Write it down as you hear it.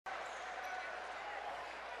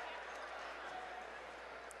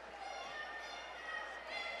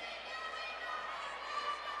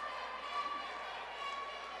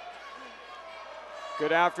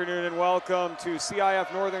Good afternoon and welcome to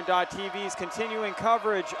CIF Northern.tv's continuing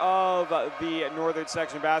coverage of the Northern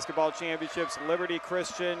Section Basketball Championships. Liberty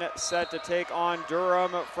Christian set to take on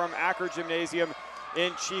Durham from Acker Gymnasium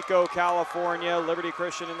in Chico, California. Liberty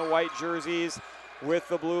Christian in the white jerseys with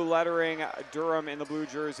the blue lettering. Durham in the blue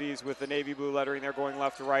jerseys with the navy blue lettering. They're going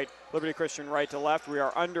left to right. Liberty Christian right to left. We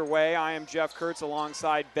are underway. I am Jeff Kurtz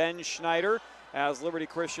alongside Ben Schneider, as Liberty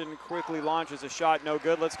Christian quickly launches a shot, no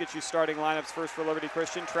good. Let's get you starting lineups first for Liberty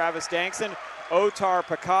Christian. Travis Dankson, Otar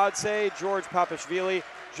Pakadze, George Papashvili,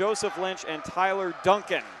 Joseph Lynch, and Tyler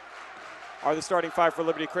Duncan are the starting five for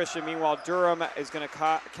Liberty Christian. Meanwhile, Durham is going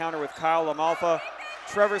to counter with Kyle Lamalfa,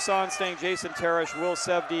 Trevor Sonstang, Jason Teresh, Will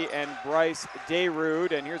Sevdy, and Bryce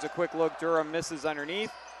Dayrud. And here's a quick look. Durham misses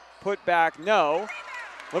underneath. Put back, no.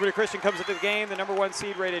 Liberty Christian comes into the game, the number one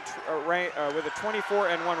seed rated with a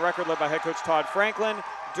 24-1 record led by head coach Todd Franklin.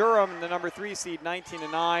 Durham, the number 3 seed,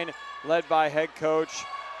 19-9, led by head coach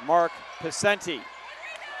Mark Pacenti.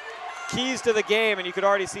 Keys to the game, and you could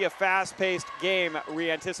already see a fast-paced game we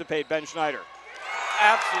anticipate, Ben Schneider.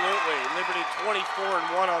 Absolutely. Liberty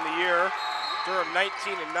 24-1 on the year. Durham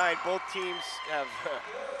 19-9. Both teams have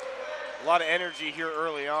a lot of energy here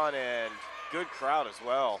early on and good crowd as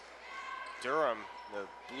well. Durham, the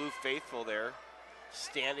blue faithful there,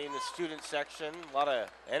 standing in the student section. A lot of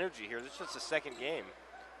energy here. This is just the second game.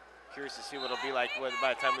 Curious to see what it'll be like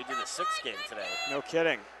by the time we do the sixth game today. No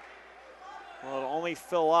kidding. Well, it'll only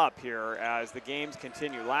fill up here as the games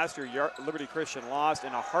continue. Last year, Liberty Christian lost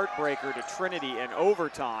in a heartbreaker to Trinity in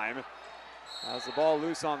overtime. As the ball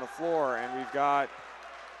loose on the floor, and we've got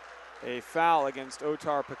a foul against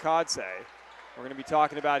Otar Pakadze. We're going to be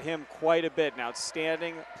talking about him quite a bit. An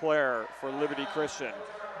outstanding player for Liberty Christian.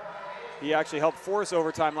 He actually helped force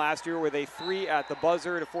overtime last year with a 3 at the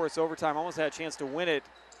buzzer to force overtime. Almost had a chance to win it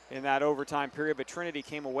in that overtime period, but Trinity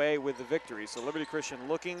came away with the victory. So Liberty Christian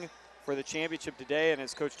looking for the championship today, and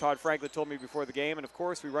as Coach Todd Franklin told me before the game, and of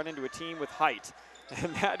course we run into a team with height,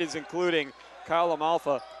 and that is including Kyle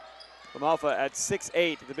Lamalfa at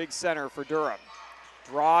 6'8", the big center for Durham.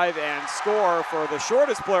 Drive and score for the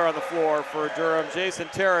shortest player on the floor for Durham, Jason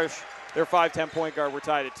Teresh. Their 5'10" point guard. We're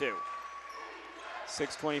tied at 2.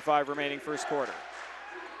 6:25 remaining first quarter.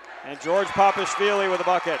 And George Papashvili with a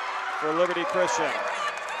bucket for Liberty Christian.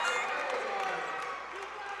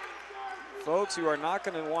 Folks, you are not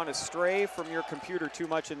going to want to stray from your computer too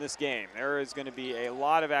much in this game. There is going to be a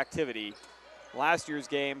lot of activity. Last year's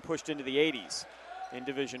game pushed into the 80s in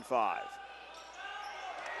Division 5.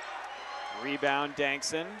 Rebound,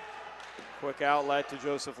 Dankson. Quick outlet to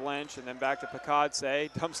Joseph Lynch, and then back to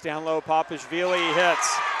Pakadze. Dumps down low, Papashvili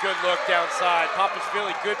hits. Good look downside.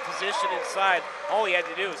 Papashvili, good position inside. All he had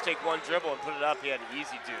to do was take one dribble and put it up. He had an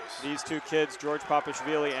easy deuce. These two kids, George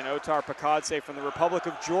Papashvili and Otar Pakadze from the Republic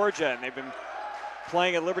of Georgia, and they've been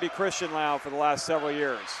playing at Liberty Christian now for the last several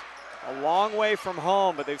years. A long way from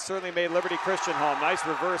home, but they've certainly made Liberty Christian home. Nice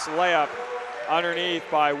reverse layup underneath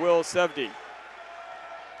by Will Sevdy.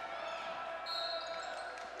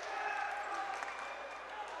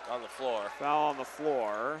 On the floor. Foul on the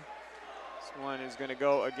floor. This one is going to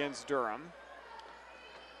go against Durham.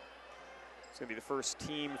 It's going to be the first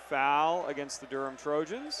team foul against the Durham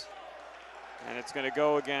Trojans. And it's going to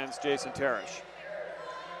go against Jason Teresh.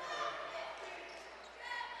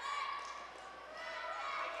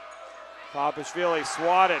 Papashvili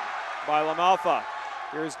swatted by Lamalfa.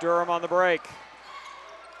 Here's Durham on the break.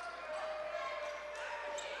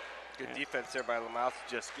 Good defense there by Lamalfa,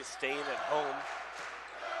 just staying at home.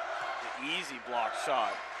 The easy block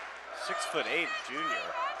shot. 6'8" junior.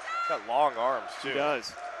 Got long arms too. He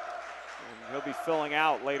does. And he'll be filling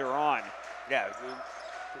out later on. Yeah,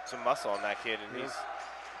 put some muscle on that kid, and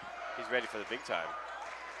he's ready for the big time.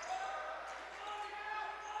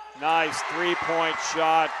 Nice 3-point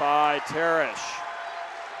shot by Teresh.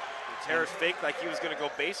 Teresh faked like he was going to go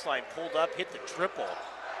baseline, pulled up, hit the triple.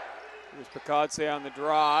 Here's Pakadze on the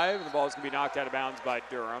drive, and the ball's going to be knocked out of bounds by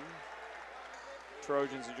Durham.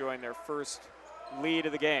 Trojans enjoying their first lead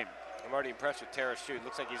of the game. I'm already impressed with Teresh too.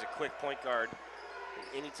 Looks like he's a quick point guard.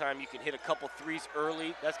 And anytime you can hit a couple threes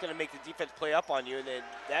early, that's going to make the defense play up on you, and then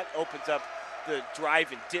that opens up the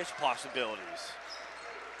drive and dish possibilities.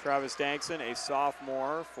 Travis Dankson, a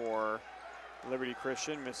sophomore for Liberty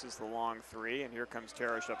Christian, misses the long 3, and here comes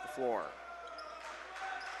Teresh up the floor.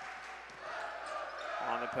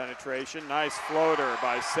 On the penetration, nice floater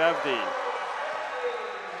by Sevdy.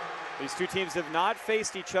 These two teams have not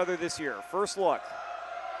faced each other this year. First look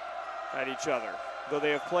at each other, though they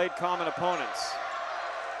have played common opponents.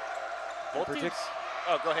 Both teams.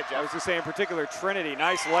 Oh, go ahead, Jeff. I was just saying, in particular, Trinity,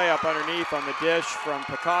 nice layup underneath on the dish from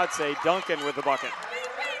Pakadze. Duncan with the bucket.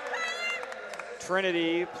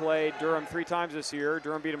 Trinity played Durham 3 times this year.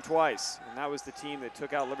 Durham beat them twice, and that was the team that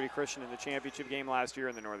took out Liberty Christian in the championship game last year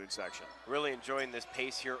in the Northern section. Really enjoying this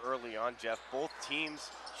pace here early on, Jeff. Both teams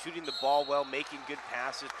shooting the ball well, making good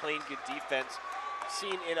passes, playing good defense.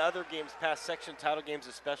 Seen in other games, past section title games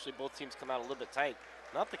especially, both teams come out a little bit tight.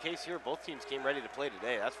 Not the case here. Both teams came ready to play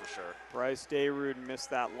today, that's for sure. Bryce Dayrud missed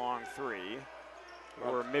that long 3.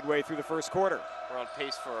 We're midway through the first quarter. We're on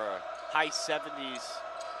pace for a high 70s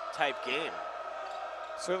type game.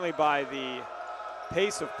 Certainly by the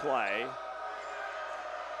pace of play.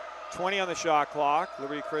 20 on the shot clock.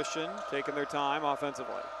 Liberty Christian taking their time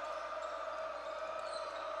offensively.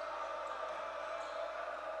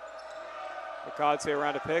 Akadze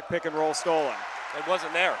around a pick and roll stolen. It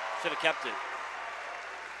wasn't there, should have kept it.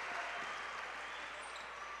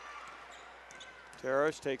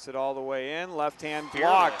 Teresh takes it all the way in. Left hand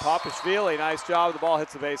block. Papashvili, nice job. The ball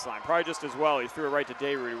hits the baseline. Probably just as well. He threw it right to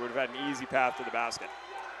Dayrud, who would have had an easy path to the basket.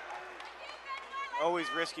 Always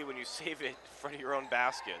risky when you save it in front of your own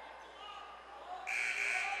basket.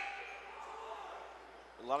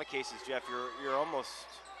 In a lot of cases, Jeff, you're almost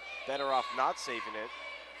better off not saving it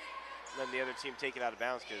than the other team take it out of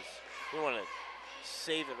bounds, because you want to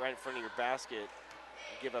save it right in front of your basket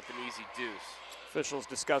and give up an easy deuce. Officials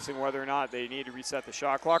discussing whether or not they need to reset the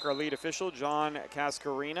shot clock. Our lead official, John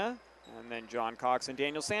Cascarina, and then John Cox and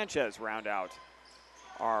Daniel Sanchez round out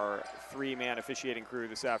our 3-man officiating crew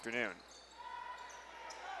this afternoon.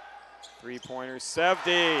 3-pointers,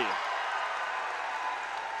 Sevdi.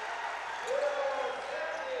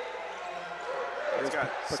 He's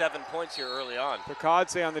got 7 points here early on.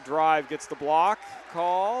 Akadze on the drive gets the block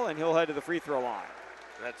call, and he'll head to the free throw line.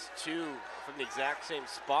 That's 2 from the exact same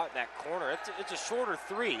spot in that corner. It's a shorter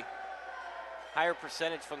 3. Higher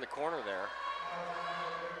percentage from the corner there.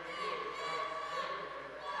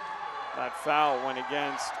 That foul went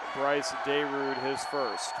against Bryce Dayrud, his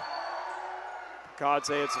first.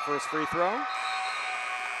 Akadze, it's the first free throw.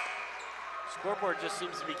 Scoreboard just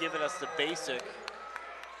seems to be giving us the basic.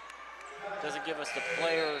 Doesn't give us the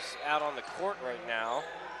players out on the court right now.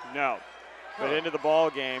 No. But into the ball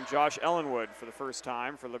game, Josh Ellenwood for the first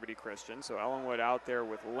time for Liberty Christian. So Ellenwood out there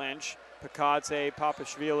with Lynch, Akadze,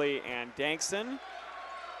 Papashvili, and Dankson.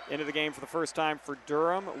 Into the game for the first time for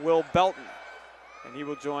Durham, Will Belton. And he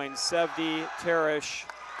will join Sevdi, Teresh,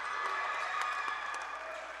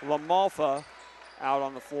 Lamalfa out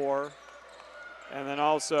on the floor. And then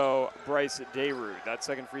also Bryce Dayrud. That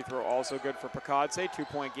second free throw also good for Akadze.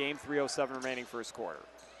 2-point game, 3:07 remaining first quarter.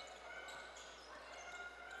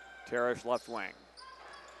 Teresh left wing.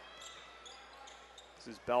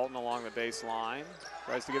 This is Belton along the baseline.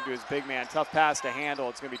 Tries to give to his big man. Tough pass to handle.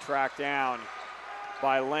 It's going to be tracked down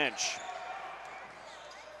by Lynch.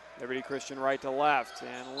 Liberty Christian right to left,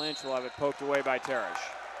 and Lynch will have it poked away by Teresh.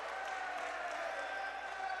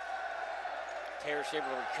 Teresh able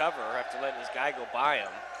to recover after letting his guy go by him.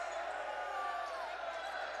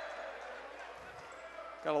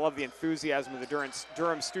 Gotta love the enthusiasm of the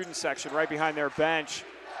Durham student section right behind their bench.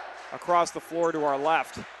 Across the floor to our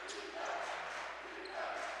left.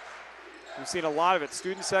 We've seen a lot of it.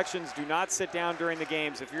 Student sections do not sit down during the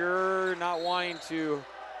games. If you're not wanting to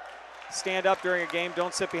stand up during a game,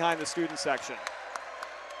 don't sit behind the student section.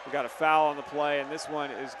 We got a foul on the play, and this one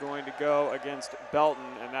is going to go against Belton,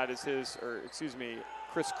 and that is his, or excuse me,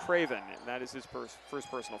 Chris Craven, and that is his first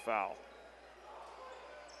personal foul.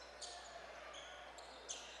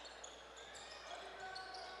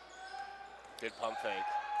 Good pump fake.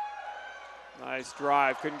 Nice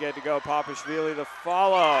drive, couldn't get it to go. Papashvili the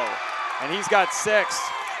follow, and he's got 6.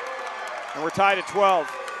 And we're tied at 12.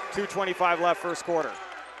 2:25 left first quarter.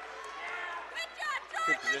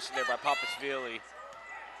 Good position there by Papashvili.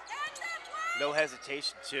 No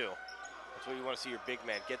hesitation too. That's what you want to see your big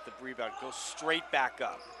man. Get the rebound, go straight back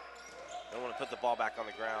up. Don't want to put the ball back on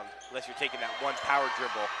the ground unless you're taking that one power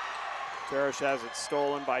dribble. Teresh has it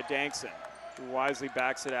stolen by Dankson, who wisely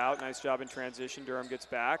backs it out. Nice job in transition. Durham gets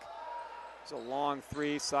back. It's a long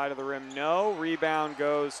 3, side of the rim, no. Rebound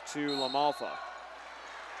goes to Lamalfa.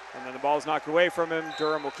 And then the ball's knocked away from him.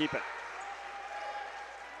 Durham will keep it.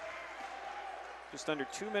 Just under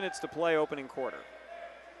 2 minutes to play opening quarter.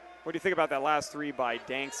 What do you think about that last 3 by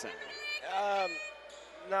Dankson?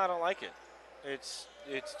 No, I don't like it. It's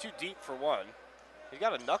too deep for one. He's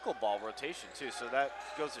got a knuckleball rotation too, so that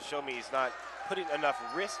goes to show me he's not putting enough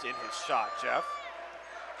wrist in his shot, Jeff.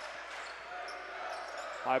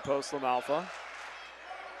 High post Lamalfa.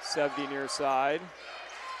 Sevdi near side.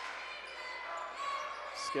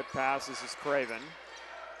 Skip pass, this is Craven.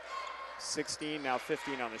 16, now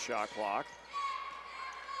 15 on the shot clock.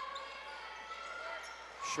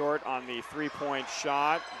 Short on the three-point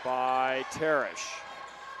shot by Teresh.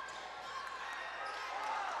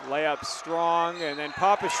 Layup strong, and then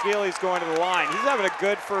Papashvili's going to the line. He's having a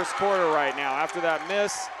good first quarter right now. After that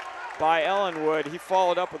miss by Ellenwood, he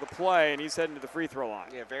followed up with a play, and he's heading to the free throw line.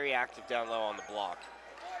 Yeah, very active down low on the block.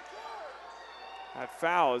 That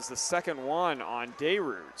foul is the second one on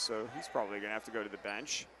Dayrud, so he's probably going to have to go to the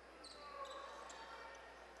bench.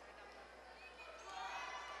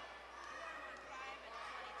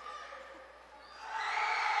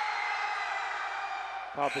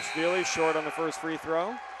 Papashvili short on the first free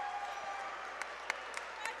throw.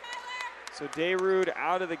 So Dayrud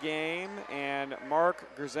out of the game and Mark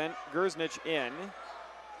Gerznich in.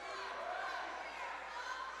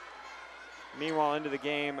 Meanwhile, into the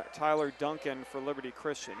game, Tyler Duncan for Liberty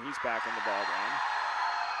Christian. He's back in the ball game.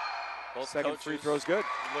 Both second free throw's good.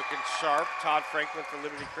 Looking sharp. Todd Franklin for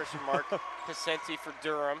Liberty Christian, Mark Pacenti for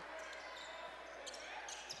Durham.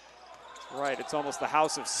 Right, it's almost the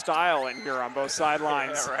house of style in here on both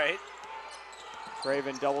sidelines. Yeah, right.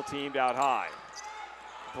 Craven double teamed out high.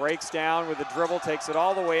 Breaks down with the dribble, takes it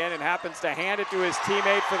all the way in, and happens to hand it to his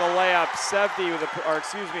teammate for the layup. Sevdi with a, or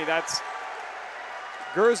excuse me, that's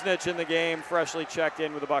Gerznich in the game, freshly checked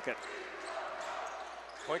in with a bucket.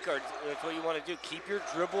 Point guard, that's what you want to do. Keep your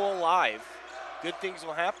dribble alive. Good things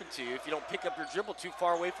will happen to you if you don't pick up your dribble too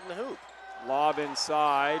far away from the hoop. Lob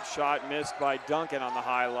inside, shot missed by Duncan on the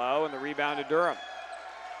high-low, and the rebound to Durham.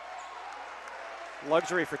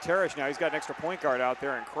 Luxury for Teresh now. He's got an extra point guard out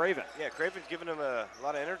there in Craven. Yeah, Craven's giving him a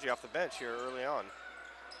lot of energy off the bench here early on.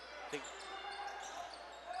 I think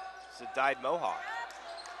it's a dyed mohawk.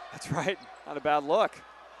 That's right, not a bad look.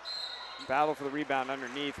 Battle for the rebound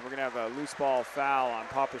underneath. We're gonna have a loose ball foul on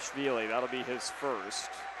Papashvili. That'll be his first.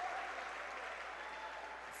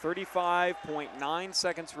 35.9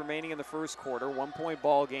 seconds remaining in the first quarter. 1 point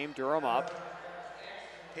ball game, Durham up.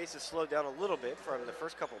 Pace has slowed down a little bit from the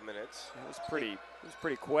first couple minutes. It was pretty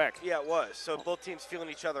quick. Yeah, it was. So both teams feeling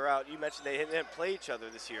each other out. You mentioned they didn't play each other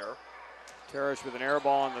this year. Teresh with an air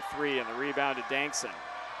ball on the three, and the rebound to Dankson.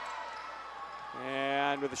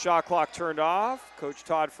 And with the shot clock turned off, Coach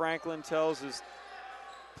Todd Franklin tells his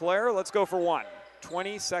player, let's go for one.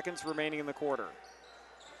 20 seconds remaining in the quarter.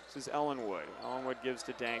 This is Ellenwood. Ellenwood gives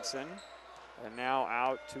to Dankson, and now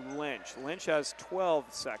out to Lynch. Lynch has 12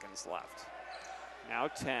 seconds left. Now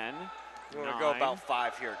 10, You want 9, to go about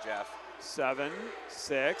 5 here, Jeff. 7,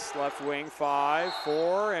 6, left wing 5,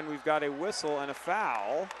 4, and we've got a whistle and a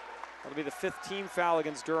foul. That'll be the 5th team foul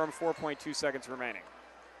against Durham, 4.2 seconds remaining.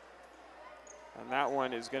 And that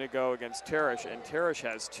one is going to go against Teresh, and Teresh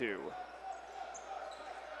has 2.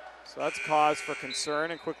 So that's cause for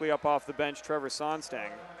concern, and quickly up off the bench, Trevor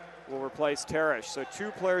Sonstang will replace Teresh. So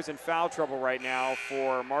 2 players in foul trouble right now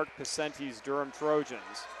for Mark Pacenti's Durham Trojans.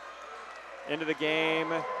 Into the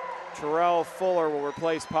game, Terrell Fuller will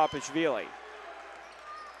replace Papashvili.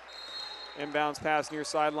 Inbounds pass near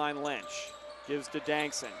sideline Lynch. Gives to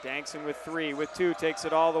Dankson. Dankson with 3, with 2, takes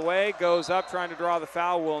it all the way, goes up trying to draw the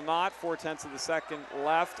foul, will not. 4/10 of the second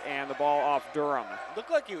left, and the ball off Durham. Looked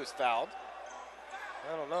like he was fouled.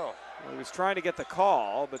 I don't know. Well, he was trying to get the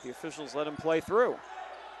call, but the officials let him play through.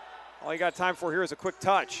 All you got time for here is a quick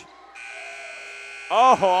touch.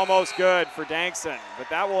 Oh, almost good for Dankson, but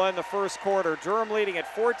that will end the first quarter. Durham leading at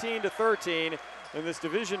 14-13 in this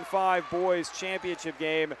Division V Boys Championship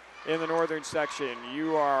game in the Northern section.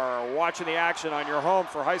 You are watching the action on your home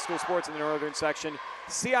for high school sports in the Northern section,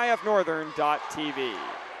 CIFNorthern.tv. You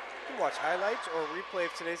can watch highlights or a replay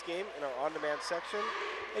of today's game in our on-demand section,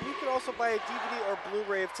 and you can also buy a DVD or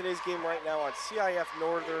Blu-ray of today's game right now on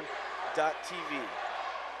CIFNorthern.tv.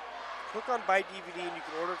 Click on Buy DVD and you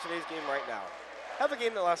can order today's game right now. Have a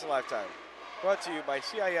game that lasts a lifetime. Brought to you by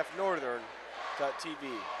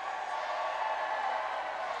CIFNorthern.tv.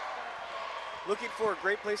 Looking for a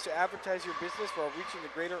great place to advertise your business while reaching the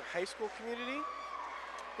greater high school community?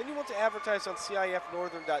 Then you want to advertise on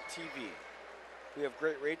CIFNorthern.tv. We have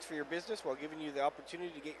great rates for your business while giving you the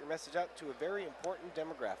opportunity to get your message out to a very important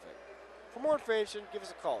demographic. For more information, give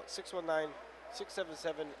us a call at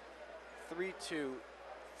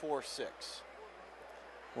 619-677-3246.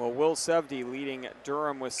 Well, Will Sevdi leading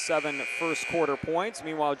Durham with 7 first quarter points.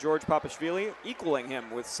 Meanwhile, George Papashvili equaling him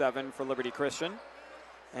with 7 for Liberty Christian.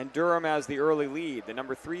 And Durham has the early lead, the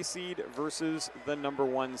number 3 seed versus the number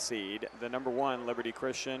 1 seed. The number 1, Liberty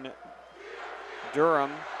Christian.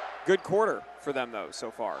 Durham, good quarter for them, though, so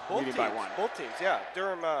far, leading by 1. Both teams, yeah.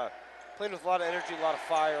 Durham playing with a lot of energy, a lot of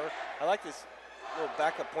fire. I like this little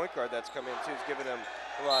backup point guard that's come in, too. He's giving them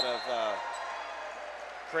a lot of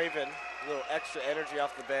Craven, a little extra energy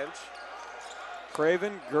off the bench.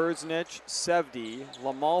 Craven, Gerznich, Sevdi,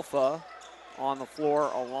 Lamalfa, on the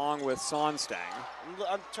floor along with Sonstang.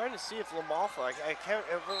 I'm trying to see if Lamalfa, I can't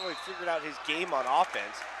ever really figured out his game on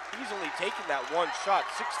offense. He's only taken that one shot,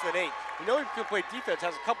 6'8". We know he can play defense,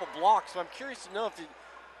 has a couple blocks, so I'm curious to know if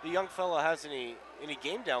the young fella has any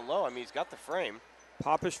game down low. I mean, he's got the frame.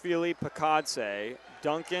 Papashvili, Pakadze,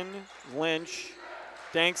 Duncan, Lynch,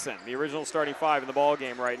 Dankson, the original starting five in the ball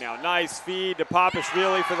game right now. Nice feed to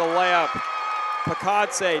Papashvili for the layup.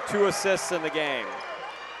 Pakadze, 2 assists in the game.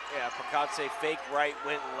 Yeah, Pakadze fake right,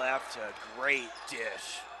 went left. A great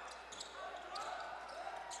dish.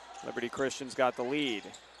 Liberty Christian's got the lead.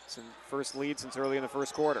 It's the first lead since early in the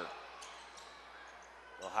first quarter. A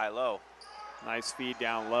little high-low. Nice feed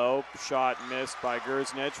down low. Shot missed by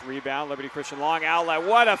Gerznich. Rebound, Liberty Christian long outlet.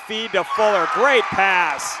 What a feed to Fuller. Great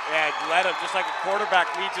pass. Yeah, led him just like a quarterback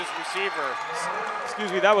leads his receiver.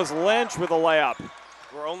 Excuse me, that was Lynch with a layup.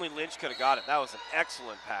 Where only Lynch could have got it. That was an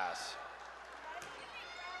excellent pass.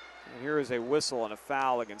 And here is a whistle and a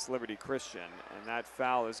foul against Liberty Christian. And that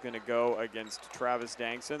foul is going to go against Travis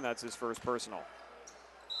Dankson. That's his first personal.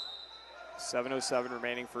 7:07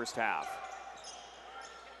 remaining first half.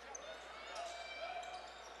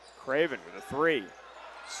 Craven with a 3.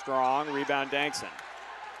 Strong, rebound Dankson.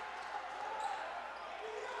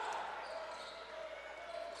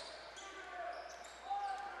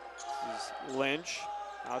 This is Lynch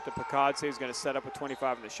out to Pakadze. He's going to set up with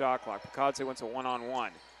 25 in the shot clock. Pakadze wants a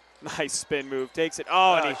one-on-one. Nice spin move, takes it.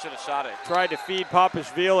 Oh, and he should have shot it. Tried to feed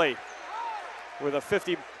Papashvili with a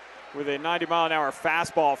 90-mile-an-hour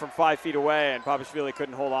fastball from 5 feet away, and Papashvili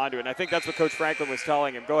couldn't hold on to it. And I think that's what Coach Franklin was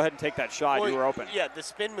telling him. Go ahead and take that shot. Well, you were open. Yeah, the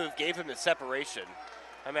spin move gave him the separation.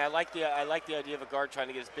 I mean, I like the idea of a guard trying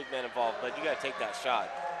to get his big man involved, but you got to take that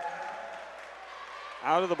shot.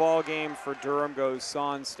 Out of the ball game for Durham goes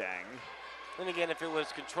Sonstang. Then again, if it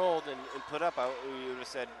was controlled and put up, we would have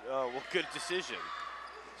said, oh, well, good decision.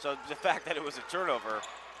 So the fact that it was a turnover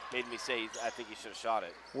made me say I think he should have shot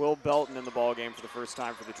it. Will Belton in the ball game for the first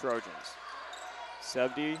time for the Trojans.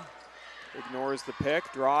 Sevdy ignores the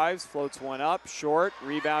pick, drives, floats one up, short,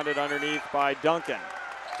 rebounded underneath by Duncan.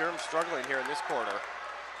 Durham struggling here in this quarter.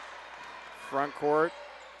 Front court,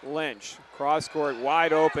 Lynch. Cross court,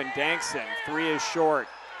 wide open, Dankson. 3 is short.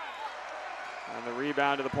 And the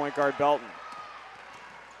rebound to the point guard, Belton.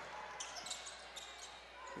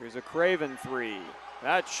 Here's a Craven 3.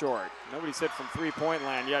 That's short. Nobody's hit from three-point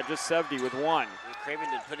land yet, just Sevdy with 1. And Craven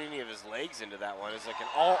didn't put any of his legs into that one. It's like an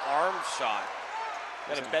all-arm shot.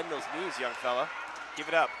 Got to bend those knees, young fella. Give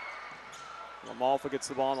it up. Lamalfa gets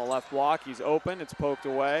the ball on the left block. He's open. It's poked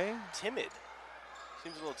away. Timid.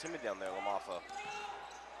 Seems a little timid down there, Lamalfa.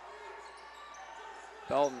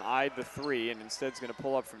 Belton eyed the 3 and instead is going to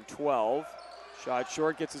pull up from 12. Shot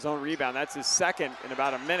short, gets his own rebound. That's his second in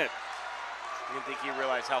about a minute. I didn't think he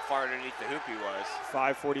realized how far underneath the hoop he was.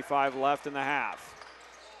 5:45 left in the half.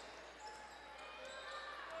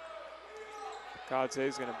 Kadze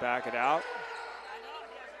is going to back it out.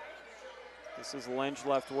 This is Lynch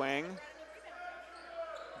left wing.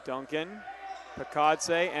 Duncan.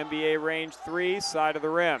 Pakadze, NBA range 3, side of the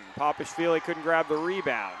rim. Papashvili couldn't grab the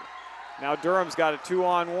rebound. Now Durham's got a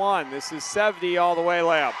 2-on-1. This is Sevdy all the way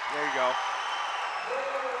layup. There you go.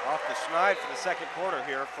 Off the schneid for the second quarter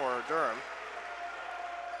here for Durham.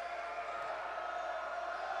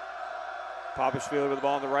 Papashvili with the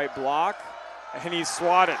ball on the right block, and he's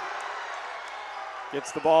swatted.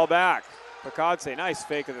 Gets the ball back. Pakadze, nice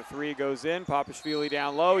fake of the 3, goes in. Papashvili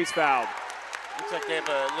down low, he's fouled. Looks like they have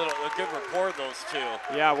a good rapport, those two.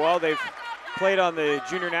 Yeah, well, they've played on the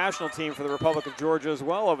junior national team for the Republic of Georgia as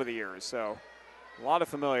well over the years, so a lot of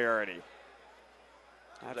familiarity.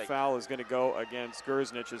 That foul is going to go against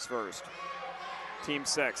Gerznich's first. Team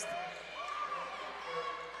 6th.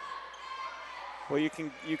 Well, you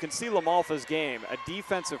can see Lamalfa's game, a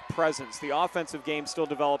defensive presence. The offensive game still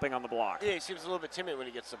developing on the block. Yeah, he seems a little bit timid when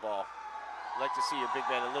he gets the ball. I'd like to see a big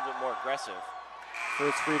man a little bit more aggressive.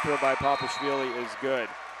 First free throw by Papashvili is good.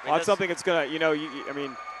 Well, that's something that's going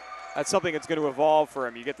to, that's something that's going to evolve for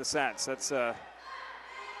him. You get the sense. That's.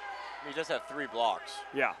 He does have 3 blocks.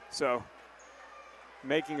 Yeah, so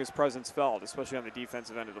making his presence felt, especially on the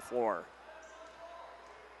defensive end of the floor.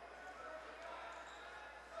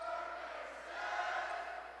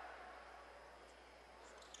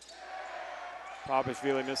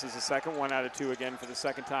 Papashvili misses the second, 1 out of 2 again for the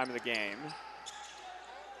second time of the game.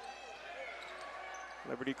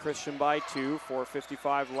 Liberty Christian by 2,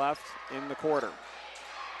 4:55 left in the quarter.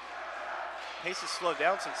 Pace has slowed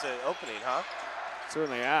down since the opening, huh?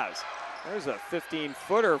 Certainly has. There's a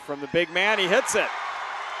 15-footer from the big man. He hits it.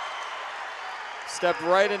 Stepped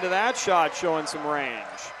right into that shot, showing some range.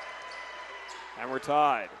 And we're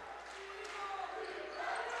tied.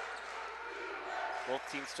 Both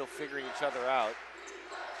teams still figuring each other out.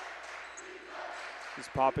 Here's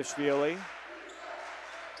Papashvili.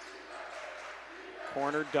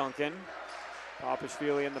 Corner Duncan.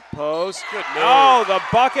 Papashvili in the post. Good move. Oh, the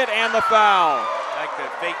bucket and the foul. Like the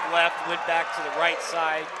fake left, went back to the right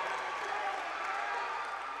side.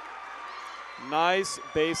 Nice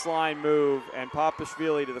baseline move, and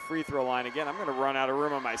Papashvili to the free throw line again. I'm going to run out of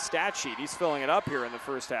room on my stat sheet. He's filling it up here in the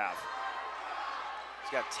first half.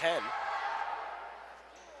 He's got 10.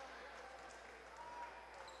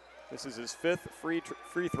 This is his 5th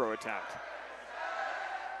free throw attempt.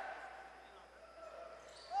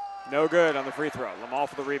 No good on the free throw. Lamal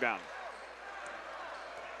for the rebound.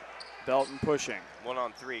 Belton pushing.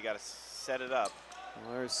 1-on-3, got to set it up.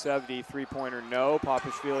 Well, there's 70 three-pointer, no.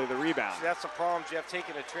 Papashvili the rebound. See, that's the problem, Jeff,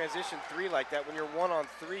 taking a transition 3 like that. When you're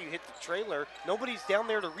 1-on-3, you hit the trailer. Nobody's down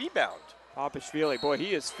there to rebound. Papashvili, boy,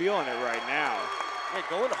 he is feeling it right now. Yeah,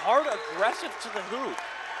 going hard, aggressive to the hoop.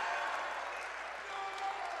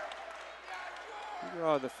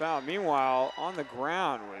 Oh, the foul. Meanwhile, on the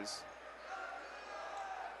ground was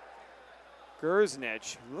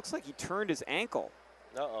Gerznich. Looks like he turned his ankle.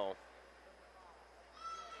 Uh-oh.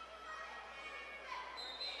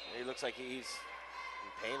 He looks like he's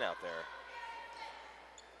in pain out there.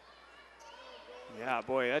 Yeah,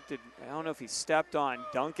 boy, that did. I don't know if he stepped on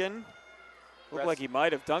Duncan. Looked like he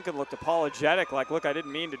might have. Duncan looked apologetic, like, look, I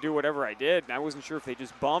didn't mean to do whatever I did. And I wasn't sure if they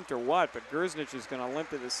just bumped or what, but Gerznich is going to limp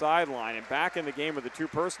to the sideline. And back in the game with the 2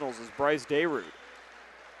 personals is Bryce Dayrud.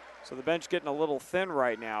 So the bench getting a little thin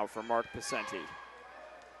right now for Mark Pacenti.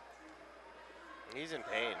 He's in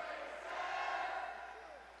pain.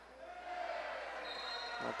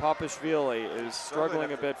 Well, Papashvili is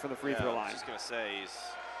struggling a bit from the free throw I line. was just going to say,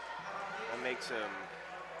 that makes him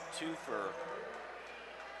 2 for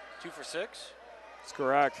 6. That's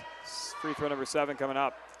correct. Free throw number 7 coming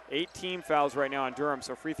up. 8 team fouls right now on Durham,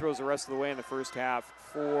 so free throws the rest of the way in the first half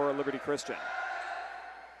for Liberty Christian.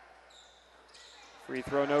 Free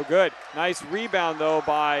throw no good. Nice rebound, though,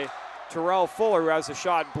 by Terrell Fuller, who has a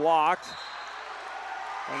shot blocked.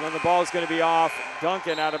 And then the ball is going to be off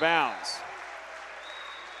Duncan out of bounds.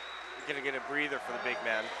 You're going to get a breather for the big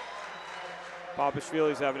man.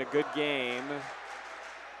 Papashvili's having a good game.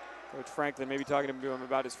 Coach Franklin maybe talking to him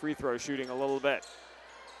about his free throw shooting a little bit.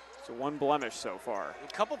 So 1 blemish so far.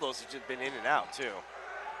 A couple of those have just been in and out, too.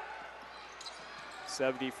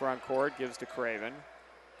 70 front court, gives to Craven.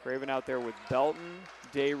 Craven out there with Belton,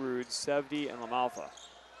 Dayrud, Sevdi, and Lamalfa.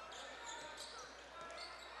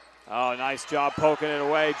 Oh, nice job poking it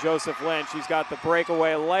away. Joseph Lynch, he's got the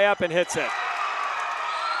breakaway layup and hits it.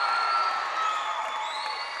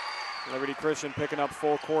 Liberty Christian picking up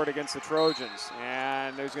full court against the Trojans.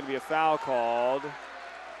 And there's going to be a foul called.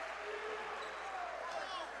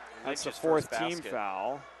 That's the 4th team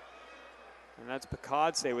foul. And that's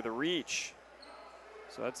Picadse with a reach.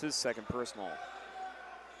 So that's his 2nd personal.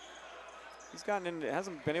 He's gotten into,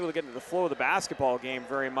 hasn't been able to get into the flow of the basketball game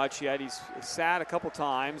very much yet. He's sat a couple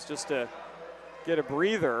times just to get a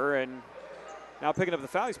breather, and now picking up the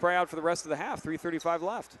foul. He's probably out for the rest of the half. 3:35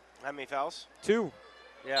 left. How many fouls? 2.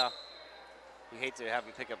 Yeah. You hate to have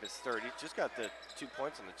him pick up his 3rd. He just got the 2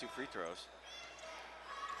 points on the 2 free throws.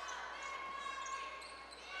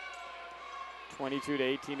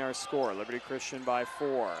 22-18 our score. Liberty Christian by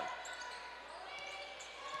 4.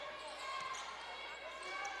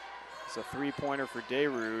 It's a 3-pointer for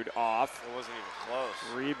Dayrud off. It wasn't even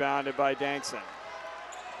close. Rebounded by Dankson.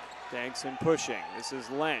 Dankson pushing. This is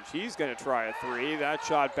Lynch. He's going to try a 3. That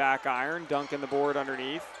shot back iron. Duncan the board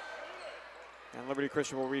underneath. And Liberty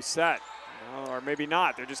Christian will reset. Oh, or maybe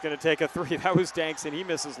not. They're just going to take a 3. That was Dankson. He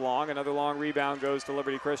misses long. Another long rebound goes to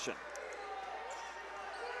Liberty Christian.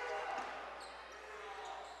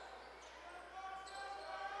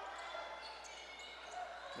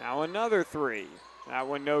 Now another 3. That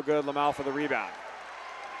one no good. Lamal for the rebound.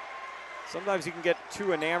 Sometimes you can get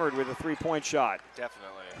too enamored with a 3-point shot.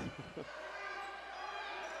 Definitely.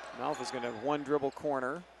 Malfa's going to have 1 dribble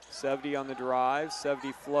corner. Sevdi on the drive.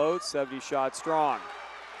 Sevdi floats. Sevdi shot strong.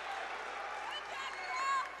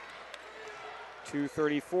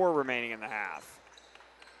 2:34 remaining in the half.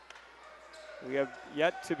 We have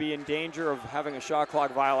yet to be in danger of having a shot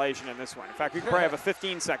clock violation in this one. In fact, we could probably have a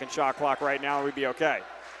 15-second shot clock right now and we'd be okay.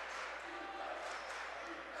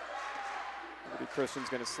 Liberty Christian's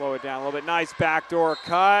going to slow it down a little bit. Nice backdoor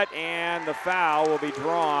cut, and the foul will be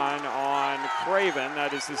drawn on Craven.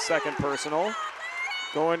 That is his 2nd personal.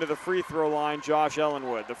 Going to the free throw line, Josh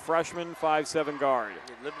Ellenwood, the freshman 5'7" guard.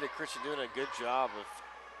 Liberty Christian doing a good job of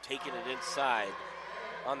taking it inside.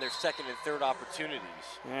 on their second and third opportunities.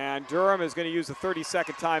 And Durham is going to use a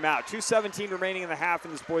 30-second timeout. 2:17 remaining in the half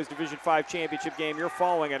in this boys Division V championship game. You're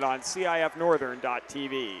following it on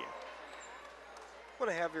CIFNorthern.tv.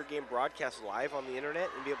 Want to have your game broadcast live on the internet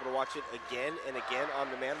and be able to watch it again and again on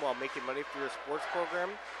demand while making money for your sports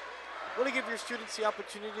program? Want to give your students the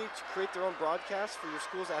opportunity to create their own broadcasts for your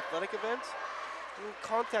school's athletic events?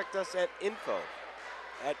 Contact us at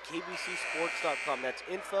info@kbcsports.com. That's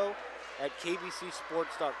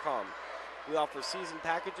info@kbcsports.com. We offer season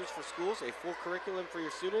packages for schools, a full curriculum for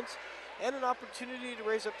your students, and an opportunity to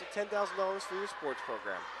raise up to $10,000 for your sports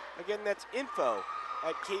program. Again, that's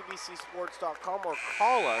info@kbcsports.com, or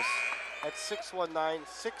call us at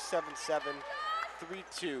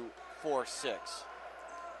 619-677-3246.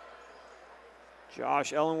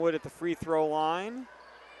 Josh Ellenwood at the free throw line.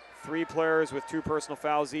 3 players with 2 personal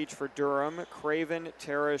fouls each for Durham: Craven,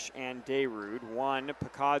 Teresh, and Dayrud. 1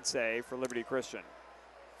 Picadse for Liberty Christian.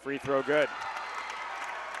 Free throw good.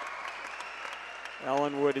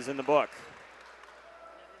 Ellenwood is in the book.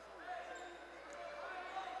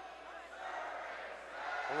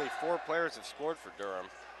 Only 4 players have scored for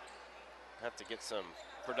Durham. Have to get some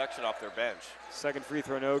production off their bench. Second free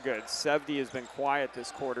throw no good. Sevdi has been quiet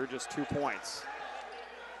this quarter, just 2 points.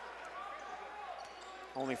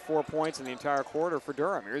 Only 4 points in the entire quarter for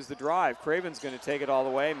Durham. Here's the drive. Craven's going to take it all the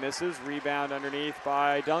way. Misses. Rebound underneath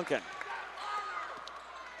by Duncan.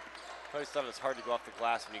 I always thought it was hard to go off the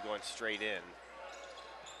glass when you're going straight in.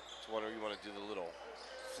 It's one where you want to do the little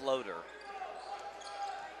floater.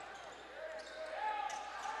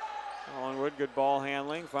 Ellenwood, good ball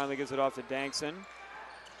handling. Finally gets it off to Dankson.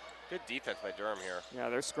 Good defense by Durham here. Yeah,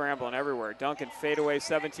 they're scrambling everywhere. Duncan fadeaway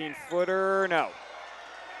 17-footer. No.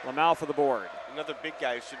 Lamal for the board. Another big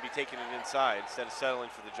guy who should be taking it inside instead of settling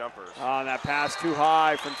for the jumpers. Oh, and that pass too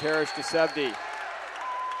high from Teresh to Sevdi.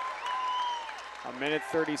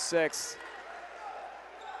 1:36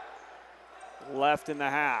 left in the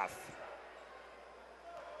half.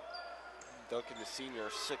 Duncan, the senior,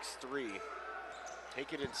 6'3".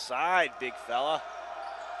 Take it inside, big fella.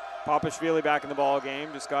 Papashvili back in the ball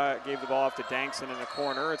game. Just gave the ball off to Dankson in the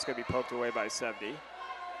corner. It's going to be poked away by Sevdi.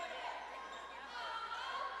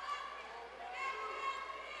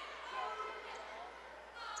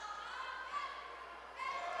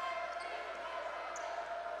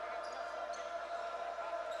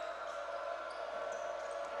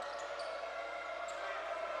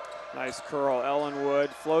 Nice curl. Ellenwood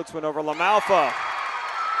floats one over Lamalfa.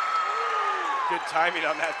 Good timing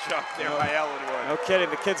on that jump there by Ellenwood. No kidding.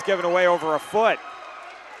 The kid's giving away over a foot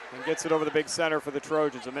and gets it over the big center for the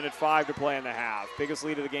Trojans. 1:05 to play in the half. Biggest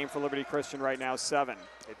lead of the game for Liberty Christian right now, 7.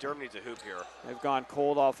 Yeah, Durham needs a hoop here. They've gone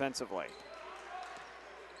cold offensively.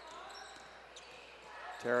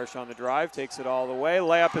 Teresh on the drive, takes it all the way.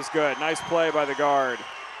 Layup is good. Nice play by the guard.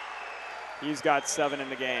 He's got 7 in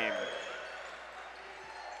the game.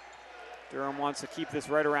 Durham wants to keep this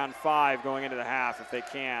right around 5 going into the half if they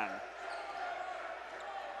can.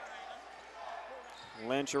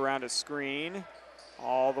 Lynch around a screen.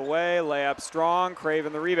 All the way, layup strong,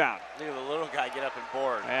 Craven the rebound. Look at the little guy get up and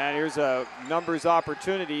board. And here's a numbers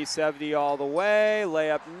opportunity. Sevdi all the way,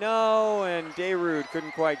 layup no, and Dayrud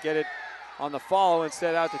couldn't quite get it on the follow.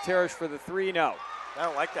 Instead out to Teresh for the 3, no. I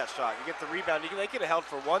don't like that shot. You get the rebound, they could have held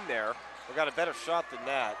for 1 there. We got a better shot than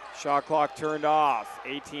that. Shot clock turned off,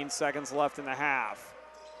 18 seconds left in the half.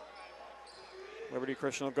 Liberty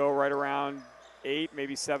Christian will go right around 8,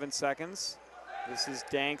 maybe 7 seconds. This is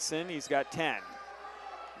Dankson, he's got 10.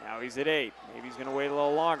 Now he's at 8, maybe he's gonna wait a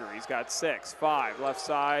little longer. He's got 6, 5, left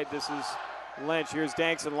side, this is Lynch. Here's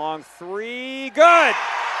Dankson, long 3, good!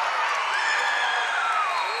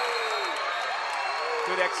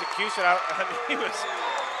 Good execution. He was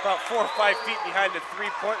about 4 or 5 feet behind the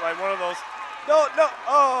 3-point line. One of those, no,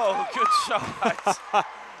 oh, good shot.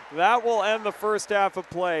 That will end the first half of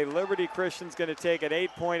play. Liberty Christian's gonna take an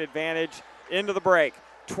 8-point advantage into the break.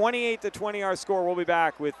 28-20 our score. We'll be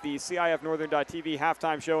back with the CIF Northern.tv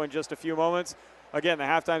halftime show in just a few moments. Again, the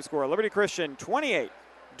halftime score, Liberty Christian 28,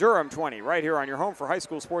 Durham 20, right here on your home for high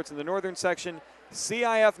school sports in the Northern section,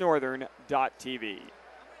 CIF Northern.tv.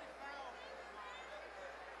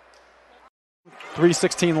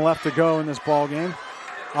 3:16 left to go in this ball game.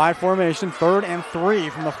 I formation, 3rd and 3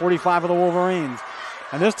 from the 45 of the Wolverines.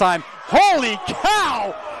 And this time, holy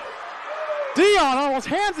cow! Dion almost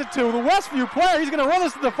hands it to the Westview player. He's going to run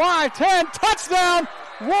us to the 5-10. Touchdown,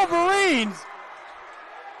 Wolverines!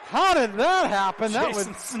 How did that happen? That was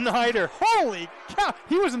Snyder. Holy cow!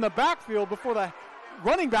 He was in the backfield before the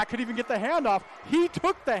running back could even get the handoff. He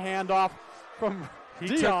took the handoff from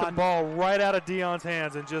Dion. Took the ball right out of Dion's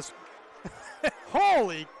hands and just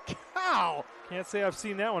Holy cow! Can't say I've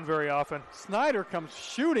seen that one very often. Snyder comes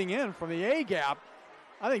shooting in from the A gap.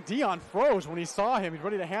 I think Dion froze when he saw him. He's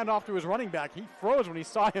ready to hand off to his running back. He froze when he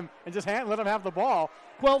saw him and just let him have the ball.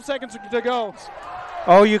 12 seconds to go.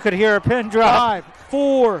 Oh, you could hear a pin drop. 5,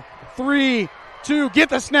 4, 3, 2. Get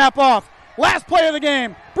the snap off. Last play of the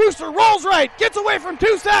game. Brewster rolls right. Gets away from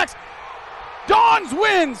 2 sacks. Dons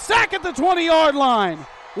win. Sack at the 20-yard line.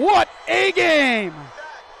 What a game.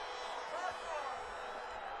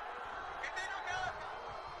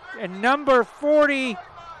 And number 40,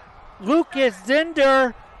 Lucas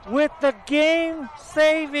Zinder with the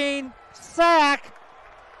game-saving sack.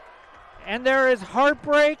 And there is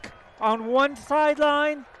heartbreak on one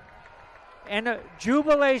sideline and a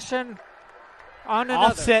jubilation on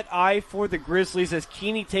another. Offset eye for the Grizzlies as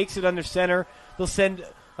Keeney takes it under center. They'll send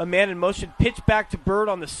a man in motion, pitch back to Bird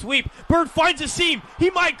on the sweep. Bird finds a seam.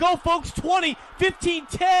 He might go, folks. 20, 15,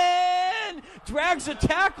 10. Drags a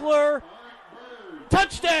tackler.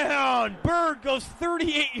 Touchdown! Bird goes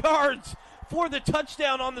 38 yards for the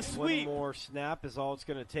touchdown on the sweep. One more snap is all it's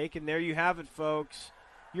going to take, and there you have it, folks.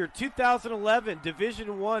 Your 2011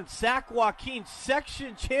 Division I Sac Joaquin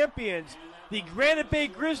section champions, the Granite Bay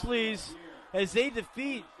Grizzlies, as they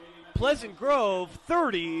defeat Pleasant Grove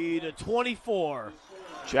 30-24.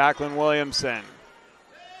 Jacqueline Williamson.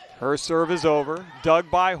 Her serve is over. Dug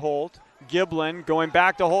by Holt. Giblin going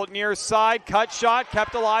back to Holt near side. Cut shot,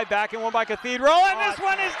 kept alive, back and one by Cathedral. And this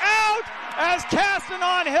one is out as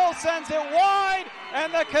Castanon Hill sends it wide.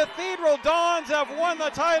 And the Cathedral Dons have won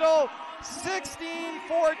the title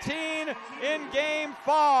 16-14 in Game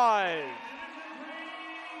 5.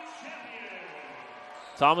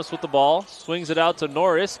 Thomas with the ball, swings it out to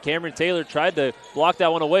Norris. Cameron Taylor tried to block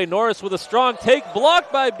that one away. Norris with a strong take,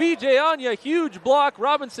 blocked by B.J. Anya. Huge block.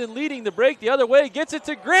 Robinson leading the break the other way, gets it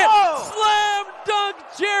to Grant. Slam dunk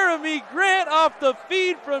Jeremy Grant off the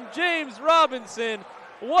feed from James Robinson.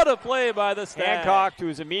 What a play by the Stag. Hancock to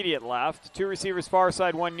his immediate left. 2 receivers far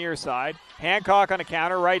side, 1 near side. Hancock on a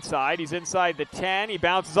counter right side. He's inside the 10. He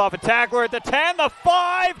bounces off a tackler at the 10, the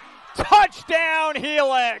 5. Touchdown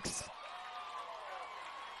Helix.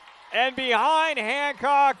 And behind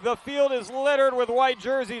Hancock, the field is littered with white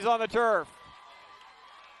jerseys on the turf.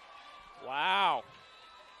 Wow.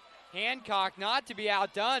 Hancock not to be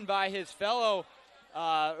outdone by his fellow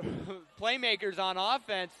playmakers on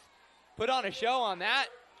offense. Put on a show on that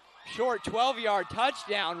short 12-yard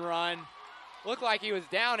touchdown run. Looked like he was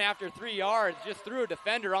down after 3 yards, just threw a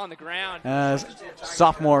defender on the ground. As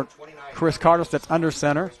sophomore Chris Carter steps under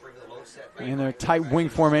center. In their tight wing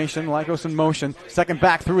formation, Lycos in motion. Second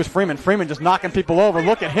back through is Freeman. Freeman just knocking people over.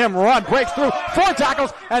 Look at him run. Breaks through. 4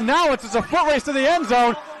 tackles. And now it's just a foot race to the end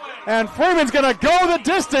zone. And Freeman's going to go the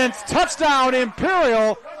distance. Touchdown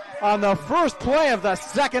Imperial on the first play of the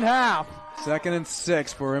second half. 2nd and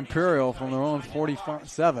 6 for Imperial from their own 47.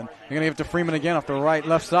 They're going to give it to Freeman again off the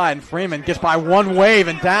left side. And Freeman gets by one wave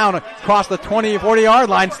and down across the 40-yard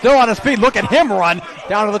line. Still on his feet. Look at him run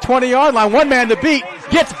down to the 20-yard line. One man to beat.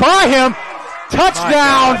 Gets by him.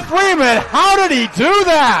 Touchdown, Freeman. How did he do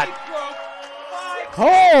that?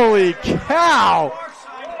 Holy cow.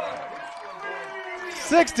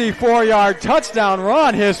 64-yard touchdown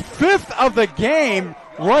run. His 5th of the game.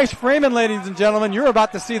 Royce Freeman, ladies and gentlemen, you're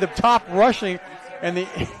about to see the top rushing. And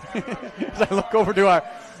as I look over to our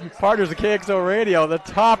partners at KXO Radio, the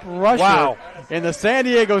top rusher in the San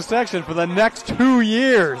Diego section for the next 2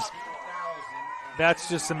 years. That's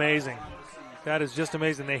just amazing. That is just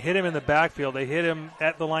amazing. They hit him in the backfield. They hit him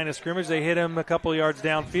at the line of scrimmage. They hit him a couple yards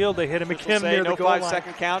downfield. They hit him again near the goal line. No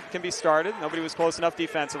 5-second count can be started. Nobody was close enough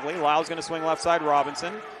defensively. Lyle's going to swing left side.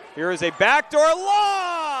 Robinson. Here is a backdoor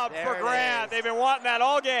lob for Grant. They've been wanting that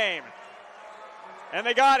all game. And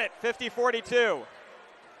they got it, 50-42.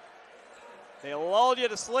 They lulled you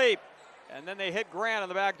to sleep, and then they hit Grant on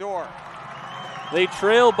the back door. They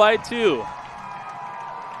trail by 2.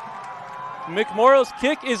 McMorrow's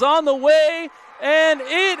kick is on the way, and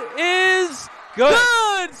it is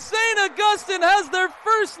good. St. Augustine has their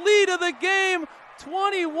first lead of the game,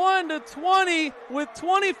 21-20 with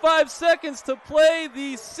 25 seconds to play.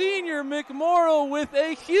 The senior McMorrow with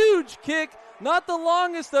a huge kick, not the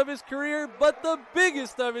longest of his career, but the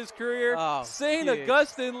biggest of his career. St.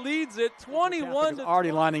 Augustine leads it 21-20.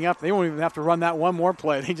 Already lining up. They won't even have to run that one more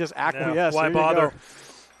play. They just acquiesce. Why bother?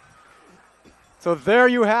 So there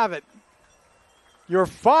you have it. Your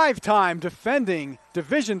 5-time defending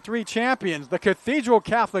Division III champions, the Cathedral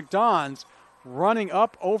Catholic Dons, running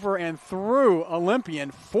up, over, and through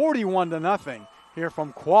Olympian 41-0 here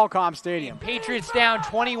from Qualcomm Stadium. Patriots down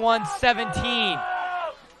 21-17.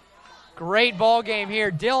 Great ball game here.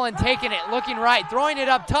 Dillon taking it, looking right, throwing it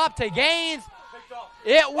up top to Gaines.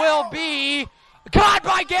 It will be Caught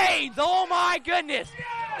by Gaines. Oh my goodness.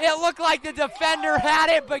 It looked like the defender had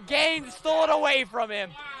it, but Gaines stole it away from him.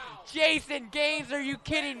 Jason Gaines, are you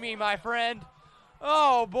kidding me, my friend?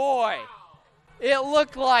 Oh boy. It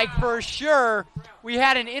looked like for sure we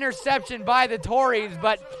had an interception by the Tories,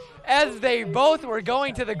 but as they both were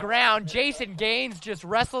going to the ground, Jason Gaines just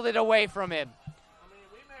wrestled it away from him.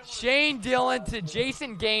 Shane Dillon to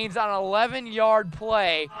Jason Gaines on an 11-yard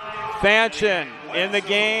play. Fanchen in the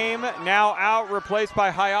game, now out, replaced by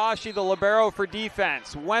Hayashi, the libero for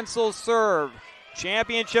defense. Wenzel serve,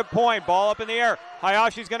 championship point, ball up in the air.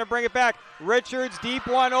 Hayashi's going to bring it back. Richards, deep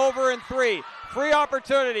one, over and 3. Free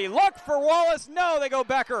opportunity, look for Wallace, no, they go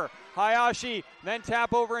Becker. Hayashi, then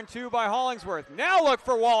tap over and 2 by Hollingsworth. Now look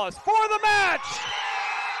for Wallace for the match!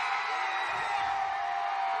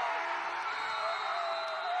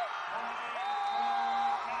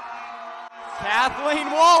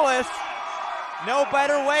 Kathleen Wallace, no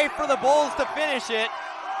better way for the Bulls to finish it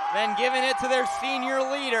than giving it to their senior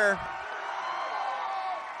leader.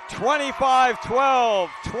 25-12,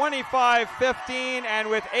 25-15, and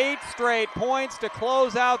with 8 straight points to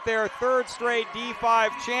close out their 3rd straight D5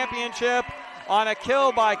 championship on a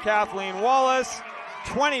kill by Kathleen Wallace,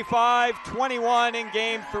 25-21 in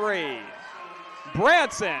Game 3.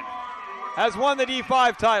 Branson has won the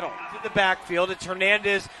D5 title. To the backfield, it's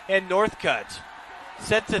Hernandez and Northcutt.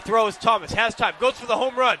 Set to throw is Thomas, has time, goes for the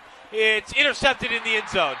home run. It's intercepted in the end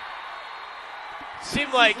zone.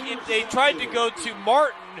 Seemed like they tried to go to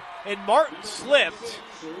Martin, and Martin slipped.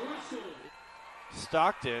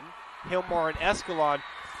 Stockton, Hilmar, and Escalon.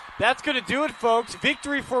 That's going to do it, folks.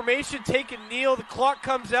 Victory formation, take a kneel. The clock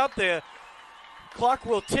comes out. The clock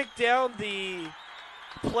will tick down. The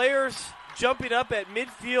players jumping up at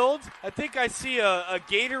midfield. I think I see a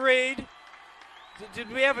Gatorade.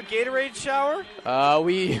 Did we have a Gatorade shower?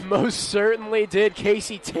 We most certainly did.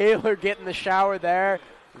 Casey Taylor getting the shower there.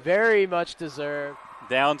 Very much deserved.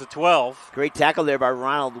 Down to 12. Great tackle there by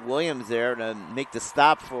Ronald Williams there to make the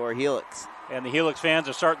stop for Helix. And the Helix fans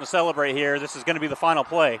are starting to celebrate here. This is going to be the final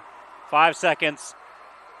play. 5 seconds.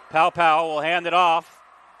 Pow will hand it off.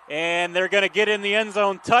 And they're going to get in the end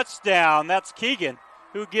zone. Touchdown. That's Keegan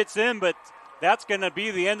who gets in, but that's going to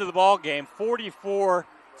be the end of the ball game.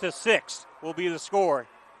 44-6 will be the score.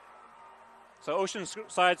 So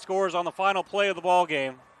Oceanside scores on the final play of the ball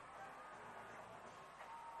game.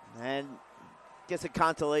 And gets a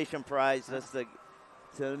consolation prize just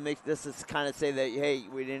to make this is kind of say that, hey,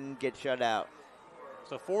 we didn't get shut out.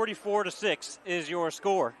 So 44-6 is your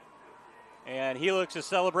score. And Helix is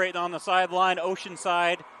celebrating on the sideline.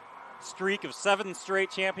 Oceanside streak of 7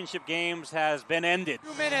 straight championship games has been ended.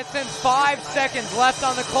 2 minutes and 5 seconds left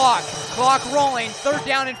on the clock. Clock rolling, 3rd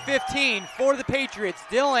down and 15 for the Patriots.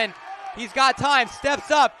 Dillon, he's got time,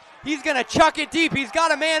 steps up. He's going to chuck it deep. He's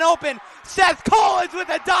got a man open. Seth Collins with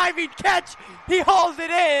a diving catch. He hauls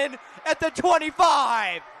it in at the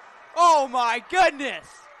 25. Oh, my goodness.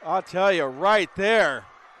 I'll tell you right there.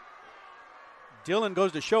 Dillon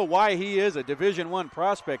goes to show why he is a Division I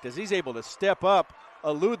prospect as he's able to step up,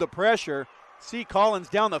 elude the pressure, see Collins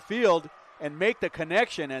down the field, and make the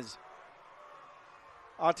connection. As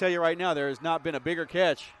I'll tell you right now, there has not been a bigger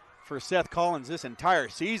catch for Seth Collins this entire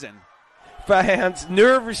season. Fans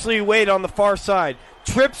nervously wait on the far side.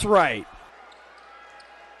 Trips right.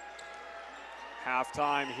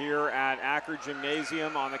 Halftime here at Acker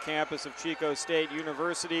Gymnasium on the campus of Chico State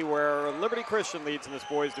University, where Liberty Christian leads in this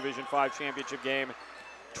boys Division V championship game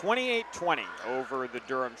 28-20 over the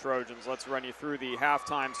Durham Trojans. Let's run you through the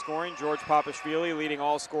halftime scoring. George Papashvili leading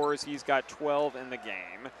all scorers. He's got 12 in the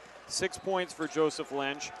game. 6 points for Joseph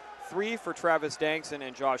Lynch, 3 for Travis Dankson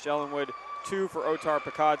and Josh Ellenwood, 2 for Otar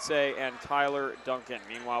Picadze and Tyler Duncan.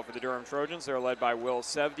 Meanwhile, for the Durham Trojans, they're led by Will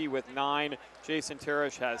Sevdy with 9. Jason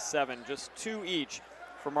Teresh has 7, just 2 each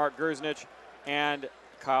for Mark Gerznich and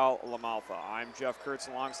Kyle Lamalfa. I'm Jeff Kurtz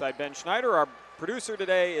alongside Ben Schneider. Our producer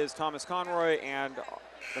today is Thomas Conroy, and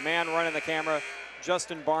the man running the camera,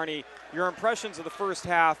 Justin Barney. Your impressions of the first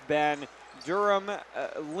half, Ben. Durham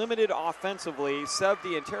limited offensively.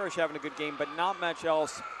 Sevdy and Teresh having a good game, but not much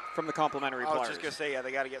else from the complementary players. I was just going to say, yeah,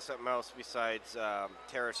 they got to get something else besides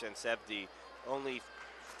Teresh and Sevdy. Only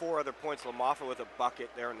 4 other points. Lamalfa with a bucket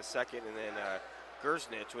there in the second, and then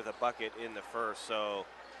Gerznich with a bucket in the first. So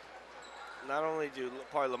not only do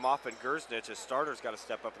probably Lamalfa and Gerznich as starters got to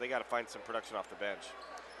step up, but they got to find some production off the bench.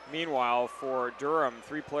 Meanwhile, for Durham,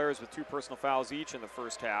 3 players with 2 personal fouls each in the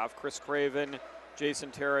first half. Chris Craven,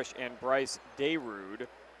 Jason Teresh, and Bryce Dayrude.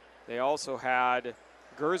 They also had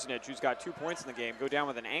Gerznich, who's got 2 points in the game, go down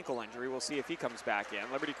with an ankle injury. We'll see if he comes back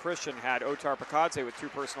in. Liberty Christian had Otar Picadze with 2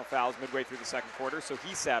 personal fouls midway through the second quarter, so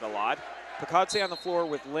he sat a lot. Picadze on the floor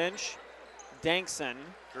with Lynch, Dankson.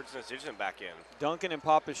 Gertson isn't back in. Duncan and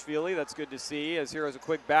Papashvili, that's good to see, as here is a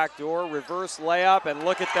quick backdoor, reverse layup, and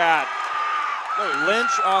look at that.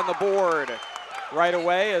 Lynch on the board right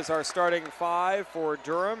away as our starting five for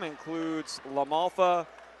Durham includes Lamalfa,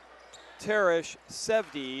 Teresh,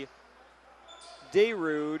 Sevdi,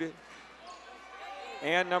 Dayrud,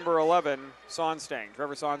 and number 11, Sonstang,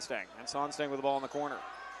 Trevor Sonstang. And Sonstang with the ball in the corner.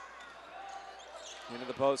 Into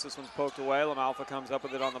the post, this one's poked away. Lamalfa comes up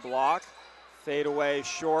with it on the block. Fade away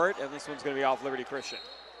short, and this one's going to be off Liberty Christian.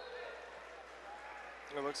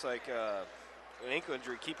 It looks like an ankle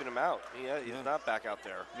injury keeping him out. He's not back out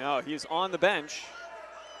there. No, he's on the bench.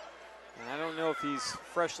 And I don't know if he's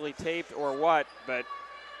freshly taped or what, but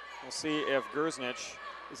we'll see if Gerznich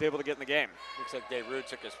is able to get in the game. Looks like Dayrud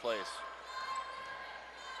took his place.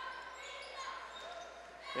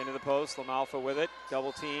 Into the post, Lamalfa with it.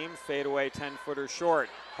 Double team, fade away 10-footer short.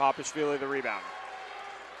 Papashvili the rebound.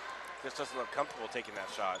 Just doesn't look comfortable taking that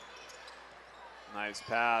shot. Nice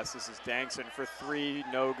pass. This is Dankson for three.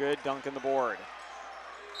 No good. Duncan the board.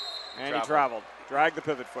 And he traveled. Dragged the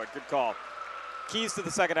pivot foot. Good call. Keys to the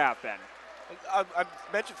second half, Ben. I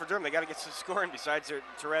mentioned for Durham, they got to get some scoring besides their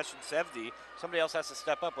Teresh and Sevdi. Somebody else has to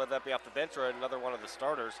step up, whether that be off the bench or another one of the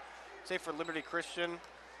starters. Say for Liberty Christian,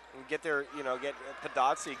 and get their, get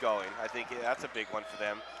Podotsi going. I think that's a big one for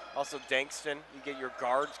them. Also Dankston, you get your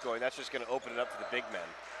guards going. That's just going to open it up for the big men.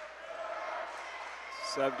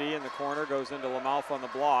 Sevdi in the corner goes into Lamalfa on the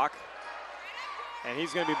block. And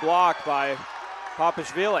he's going to be blocked by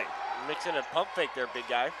Papashvili. Mix in a pump fake there, big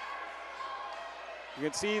guy. You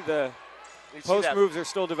can see the post moves are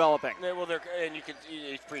still developing. Well,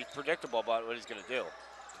 he's pretty predictable about what he's going to do.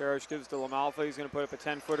 Teresh gives to Lamalfa. He's going to put up a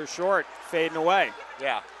 10-footer short, fading away.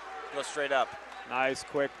 Yeah, go straight up. Nice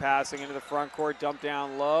quick passing into the front court, dump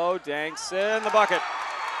down low. Dankson, the bucket.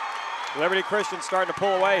 Liberty Christian starting to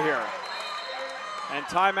pull away here. And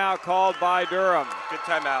timeout called by Durham. Good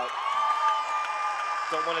timeout.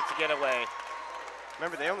 Don't want it to get away.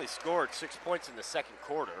 Remember, they only scored 6 points in the second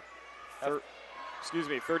quarter.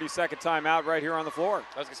 30-second timeout right here on the floor.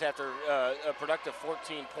 I was going to say, after a productive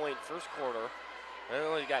 14-point first quarter, they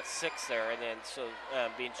only got 6 there, and then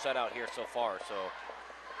being shut out here so far. So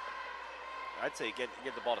I'd say get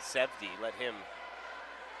the ball to Sevdi. Let him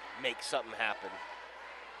make something happen.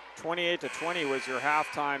 28-20 was your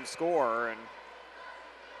halftime score, and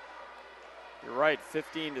you're right,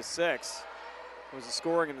 15-6 was the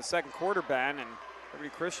scoring in the second quarter, Ben, and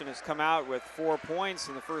Liberty Christian has come out with 4 points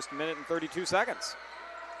in the first minute and 32 seconds.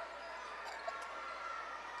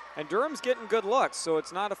 And Durham's getting good looks, so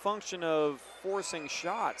it's not a function of forcing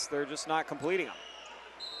shots. They're just not completing them.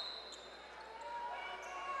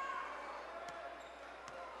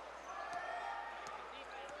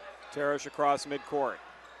 Teresh across midcourt.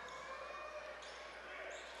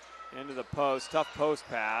 Into the post, tough post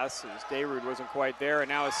pass as Dayrud wasn't quite there, and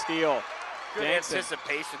now a steal. Good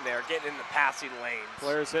anticipation there, getting in the passing lanes.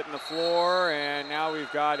 Players hitting the floor, and now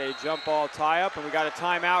we've got a jump ball tie-up, and we got a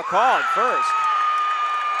timeout called first.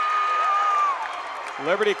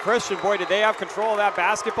 Liberty Christian, boy, did they have control of that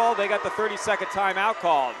basketball. They got the 30-second timeout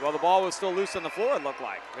called. Well, the ball was still loose on the floor, it looked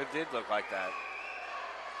like. It did look like that.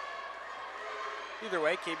 Either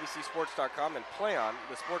way, KBCSports.com and Play On,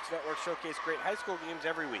 the sports network, showcase great high school games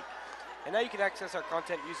every week. And now you can access our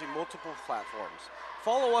content using multiple platforms.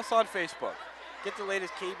 Follow us on Facebook. Get the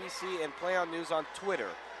latest KBC and Play On news on Twitter.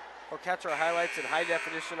 Or catch our highlights in high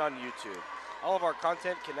definition on YouTube. All of our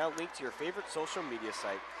content can now link to your favorite social media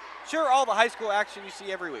site. Share all the high school action you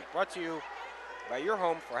see every week. Brought to you by your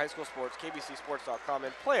home for high school sports, KBCSports.com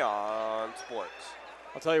and Play On Sports.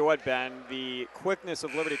 I'll tell you what, Ben, the quickness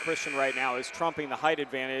of Liberty Christian right now is trumping the height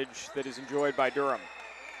advantage that is enjoyed by Durham.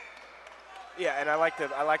 Yeah, and I like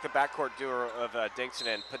the backcourt duo of Dankson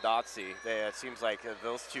and Podotsi. It seems like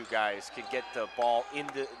those two guys can get the ball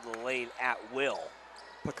into the lane at will.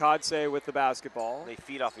 Picadze with the basketball. They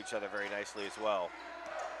feed off each other very nicely as well.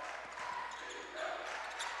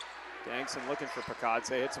 Dankson looking for Picadze,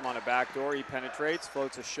 hits him on a backdoor. He penetrates,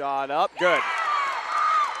 floats a shot up. Good.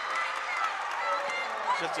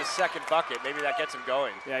 Just his second bucket. Maybe that gets him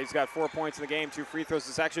going. Yeah, he's got 4 points in the game, 2 free throws.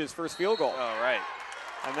 It's actually his first field goal. Oh, right.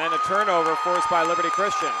 And then a turnover forced by Liberty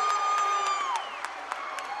Christian.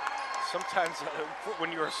 Sometimes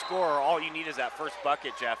when you're a scorer, all you need is that first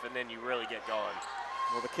bucket, Jeff, and then you really get going.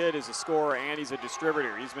 Well, the kid is a scorer and he's a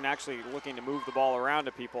distributor. He's been actually looking to move the ball around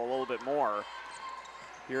to people a little bit more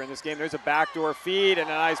here in this game. There's a backdoor feed and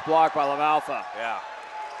a nice block by Lamalfa. Yeah.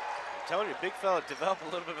 I'm telling you, big fella developed a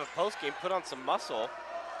little bit of a post game, put on some muscle.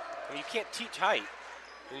 I mean, you can't teach height.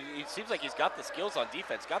 It seems like he's got the skills on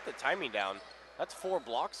defense, got the timing down. That's 4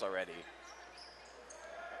 blocks already.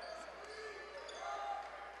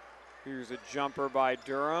 Here's a jumper by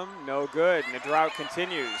Durham. No good, and the drought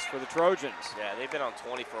continues for the Trojans. Yeah, they've been on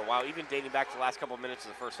 20 for a while, even dating back to the last couple of minutes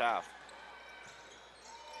of the first half.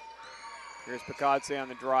 Here's Picadze on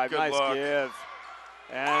the drive. Good nice look. give.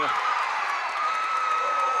 And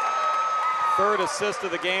third assist of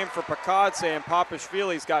the game for Picadze, and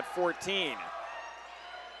Papashvili's got 14.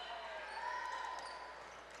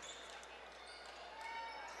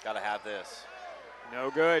 Got to have this. No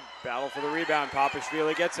good. Battle for the rebound.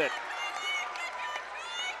 Papashvili gets it.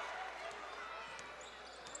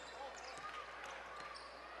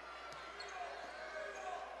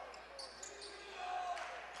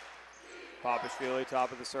 Papashvili,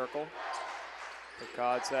 top of the circle.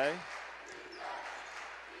 Picadze.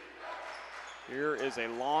 Here is a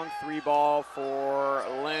long three ball for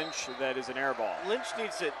Lynch that is an air ball. Lynch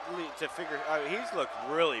needs to figure. He's looked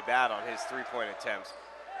really bad on his three-point attempts.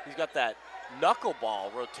 He's got that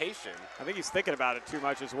knuckleball rotation. I think he's thinking about it too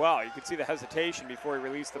much as well. You can see the hesitation before he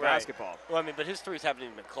released the basketball. Well, I mean, but his threes haven't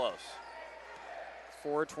even been close.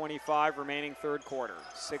 4:25 remaining third quarter.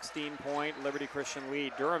 16-point Liberty Christian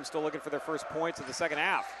lead. Durham still looking for their first points of the second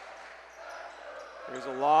half. There's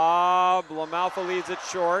a lob. LaMalfa leads it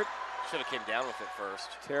short. Should have came down with it first.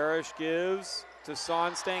 Teresh gives to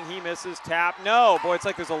Sonstang. He misses. Tap. No. Boy, it's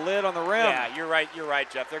like there's a lid on the rim. Yeah, you're right. You're right,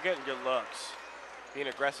 Jeff. They're getting good looks. Being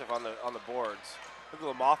aggressive on the boards. Look at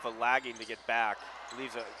LaMalfa lagging to get back.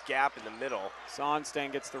 Leaves a gap in the middle.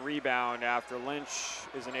 Sonstang gets the rebound after Lynch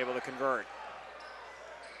isn't able to convert.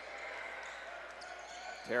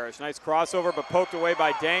 Teresh, nice crossover, but poked away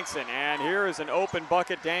by Dankson. And here is an open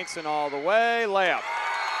bucket. Dankson all the way. Layup.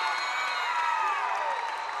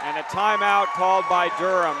 And a timeout called by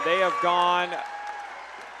Durham. They have gone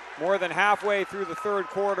more than halfway through the third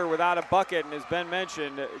quarter without a bucket, and as Ben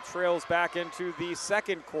mentioned, it trails back into the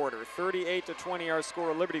second quarter. 38-20 our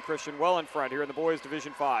score. Liberty Christian well in front here in the boys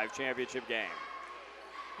Division 5 championship game.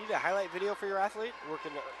 Need a highlight video for your athlete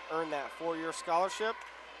working to earn that 4-year scholarship?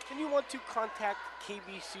 Then you want to contact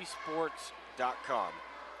kbcsports.com.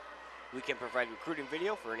 We can provide recruiting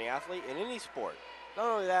video for any athlete in any sport. Not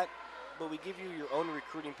only that, but we give you your own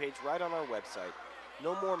recruiting page right on our website.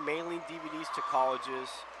 No more mailing DVDs to colleges.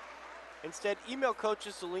 Instead, email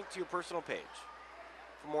coaches the link to your personal page.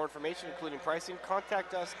 For more information, including pricing,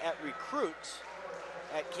 contact us at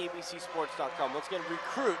recruits@kbcsports.com. Once again,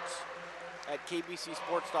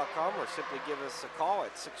 recruits@kbcsports.com, or simply give us a call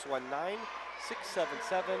at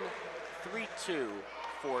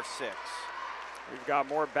 619-677-3246. We've got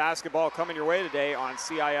more basketball coming your way today on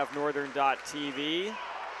CIFnorthern.tv.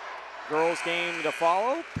 Girls game to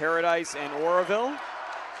follow, Paradise and Oroville.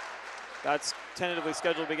 That's tentatively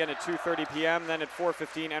scheduled to begin at 2:30 p.m. Then at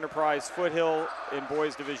 4:15, Enterprise Foothill in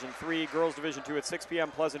Boys Division 3. Girls Division 2 at 6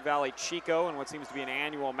 p.m., Pleasant Valley Chico, in what seems to be an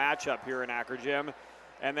annual matchup here in Acker Gym.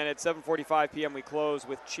 And then at 7:45 p.m., we close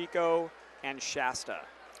with Chico and Shasta.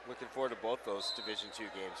 Looking forward to both those Division 2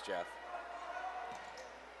 games, Jeff.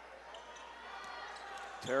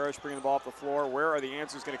 Teresh bringing the ball up the floor. Where are the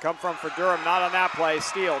answers going to come from for Durham? Not on that play.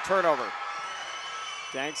 Steal, turnover.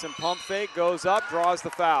 Dankson pump fake, goes up, draws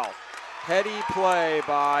the foul. Heady play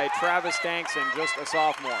by Travis Dankson, just a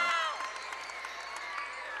sophomore.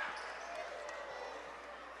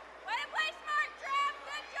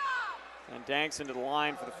 And Dankson to the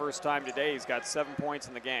line for the first time today. He's got 7 points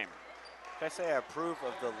in the game. Can I say I approve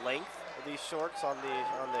of the length of these shorts on the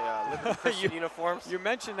Liberty Christian uniforms? You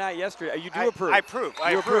mentioned that yesterday. You do approve. I approve.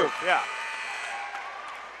 You approve. Yeah.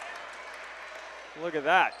 Look at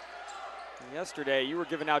that. Yesterday, you were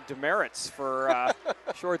giving out demerits for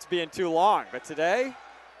shorts being too long, but today,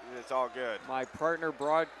 it's all good. My partner,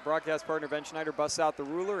 broadcast partner Ben Schneider, busts out the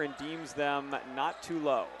ruler and deems them not too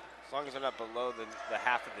low. As long as they're not below the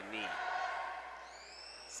half of the knee.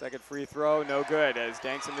 Second free throw, no good, as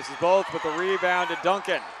Dankson misses both, with the rebound to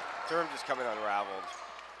Duncan. Durham just coming unraveled.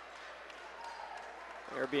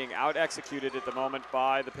 They're being out-executed at the moment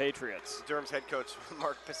by the Patriots. Durham's head coach,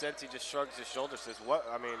 Mark Pacenti, just shrugs his shoulders, says, "What?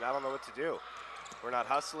 I mean, I don't know what to do. We're not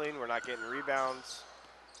hustling. We're not getting rebounds.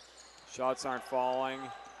 Shots aren't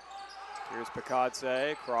falling." Here's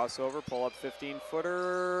Picadze, crossover, pull up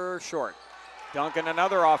 15-footer, short. Duncan,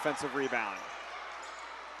 another offensive rebound.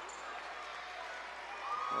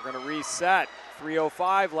 We're going to reset.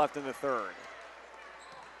 3:05 left in the third.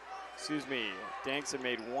 Excuse me, Dankson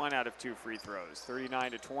made 1 out of 2 free throws.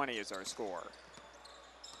 39-20 is our score.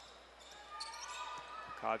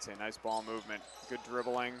 Picadze, nice ball movement. Good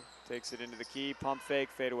dribbling, takes it into the key. Pump fake,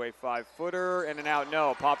 fadeaway 5-footer, in and out,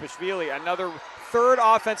 no. Papashvili, another third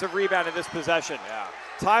offensive rebound in this possession. Yeah.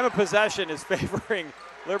 Time of possession is favoring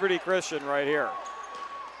Liberty Christian right here.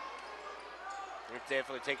 We've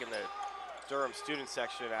definitely taken Durham student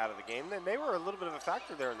section out of the game. Then they were a little bit of a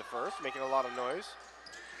factor there in the first, making a lot of noise.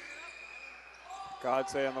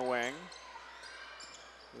 Godsey on the wing.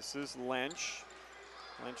 This is Lynch.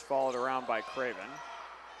 Lynch followed around by Craven.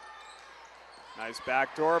 Nice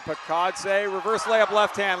backdoor. Picadze, reverse layup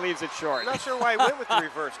left hand, leaves it short. I'm not sure why he went with the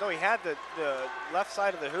reverse. No, he had the left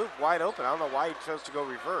side of the hoop wide open. I don't know why he chose to go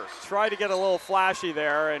reverse. Tried to get a little flashy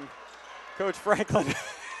there, and Coach Franklin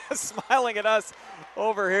smiling at us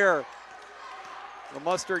over here. The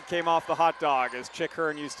mustard came off the hot dog, as Chick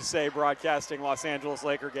Hearn used to say, broadcasting Los Angeles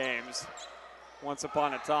Laker games once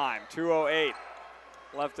upon a time. 2:08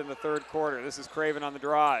 left in the third quarter. This is Craven on the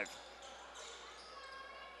drive.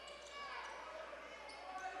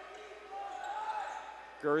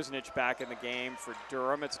 Gerznich back in the game for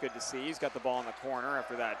Durham. It's good to see. He's got the ball in the corner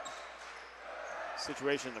after that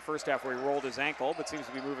situation in the first half where he rolled his ankle, but seems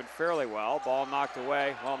to be moving fairly well. Ball knocked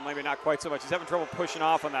away. Well, maybe not quite so much. He's having trouble pushing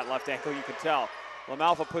off on that left ankle, you can tell.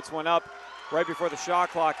 LaMalfa puts one up right before the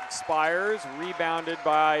shot clock expires. Rebounded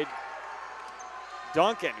by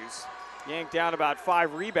Duncan, who's yanked down about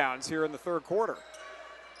 5 rebounds here in the third quarter.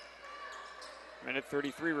 Minute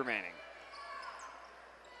 33 remaining.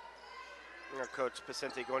 Coach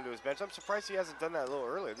Pacente going to his bench. I'm surprised he hasn't done that a little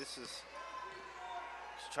earlier. This is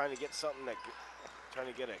just trying to get something trying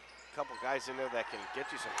to get a couple guys in there that can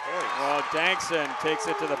get you some points. Well, Dankson takes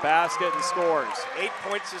it to the basket and scores. 8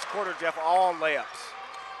 points this quarter, Jeff, all on layups.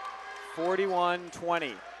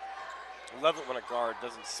 41-20. Love it when a guard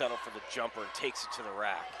doesn't settle for the jumper and takes it to the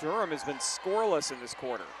rack. Durham has been scoreless in this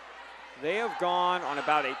quarter. They have gone on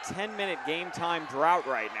about a 10-minute game time drought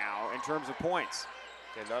right now in terms of points.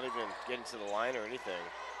 They're not even getting to the line or anything.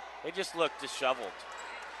 They just look disheveled.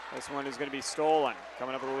 This one is going to be stolen.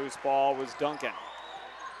 Coming up with a loose ball was Duncan.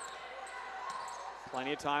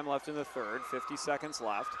 Plenty of time left in the third, 50 seconds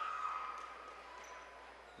left.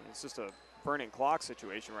 And it's just a burning clock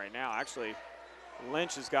situation right now. Actually,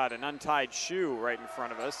 Lynch has got an untied shoe right in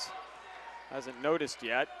front of us. Hasn't noticed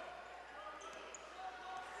yet.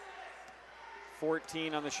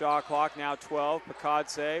 14 on the shot clock, now 12.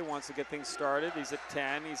 Picadze wants to get things started. He's at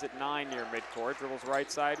 10, he's at 9 near midcourt. Dribbles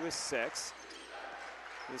right side with 6.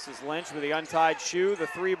 This is Lynch with the untied shoe. The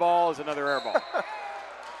 3 ball is another air ball.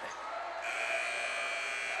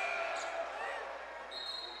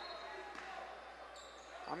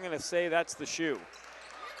 I'm going to say that's the shoe.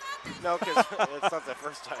 No, because it's not the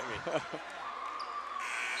first time.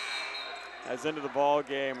 As into the ball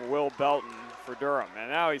game, Will Belton for Durham. And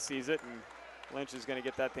now he sees it, and Lynch is going to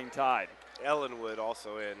get that thing tied. Ellenwood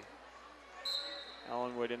also in.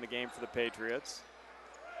 Ellenwood in the game for the Patriots.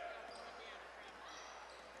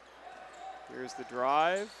 Here's the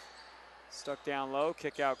drive. Stuck down low,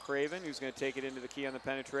 kick out Craven, who's going to take it into the key on the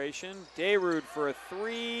penetration. Dayrud for a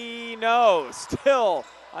 3, no, still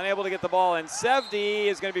unable to get the ball in. Sevdi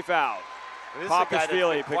is going to be fouled.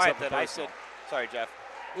 Papashvili picks up the personal. Sorry, Jeff.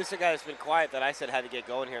 This is a guy that's been quiet that I said had to get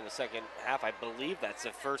going here in the second half. I believe that's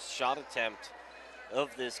the first shot attempt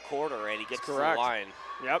of this quarter, and he gets to the line.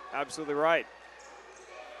 Yep, absolutely right.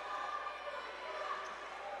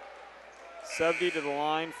 Sevdi to the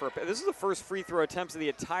line for this is the first free throw attempts of the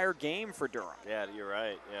entire game for Durham. Yeah, you're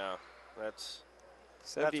right. Yeah, that's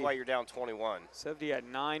why you're down 21. Sevdi had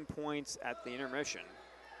 9 points at the intermission.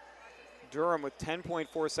 Durham, with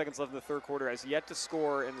 10.4 seconds left in the third quarter, has yet to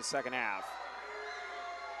score in the second half.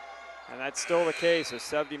 And that's still the case as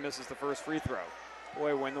Sevdi misses the first free throw.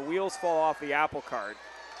 Boy, when the wheels fall off the apple cart,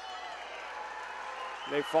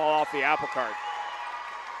 they fall off the apple cart.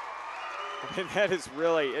 I mean, that is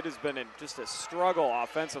really, it has been just a struggle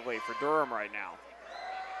offensively for Durham right now.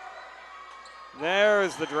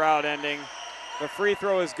 There's the drought ending. The free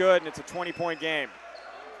throw is good, and it's a 20-point game.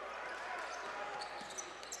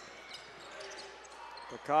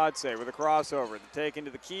 Picadze with a crossover. The take into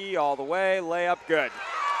the key all the way. Layup good.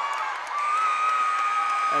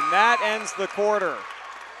 And that ends the quarter.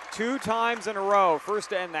 2 times in a row. First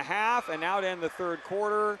to end the half, and now to end the third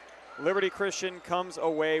quarter. Liberty Christian comes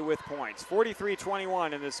away with points.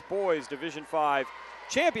 43-21 in this boys Division V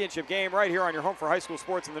championship game right here on your home for high school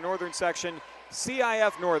sports in the Northern section,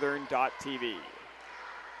 CIFNorthern.tv.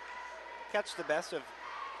 Catch the best of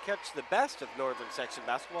Northern section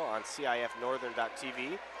basketball on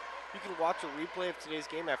CIFNorthern.tv. You can watch a replay of today's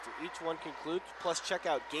game after each one concludes, plus check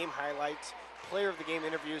out game highlights, player of the game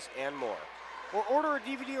interviews, and more. Or order a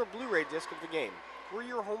DVD or Blu-ray disc of the game. We're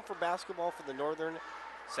your home for basketball for the Northern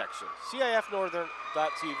section,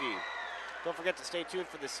 CIFNorthern.tv. Don't forget to stay tuned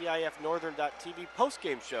for the CIFNorthern.tv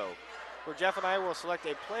post-game show, where Jeff and I will select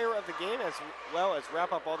a player of the game as well as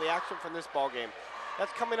wrap up all the action from this ball game.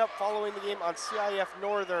 That's coming up following the game on CIF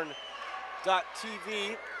Northern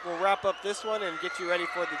CIF.TV. We'll wrap up this one and get you ready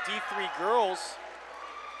for the D3 girls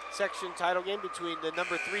section title game between the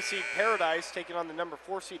number 3 seed Paradise taking on the number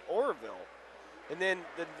 4 seed Oroville. And then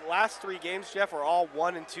the last 3 games, Jeff, are all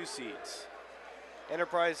 1 and 2 seeds.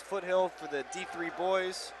 Enterprise Foothill for the D3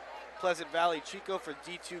 boys, Pleasant Valley Chico for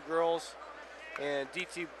D2 girls, and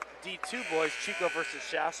D2 boys, Chico versus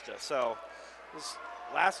Shasta. So this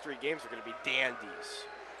last 3 games are going to be dandies.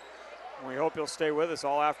 We hope you'll stay with us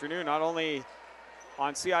all afternoon, not only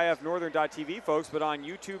on CIFNorthern.tv, folks, but on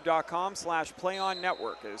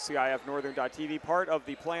YouTube.com/PlayOnNetwork. Is CIFNorthern.tv part of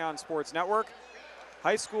the Play On Sports Network?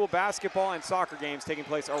 High school basketball and soccer games taking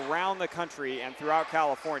place around the country and throughout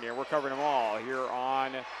California. We're covering them all here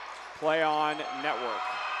on Play On Network,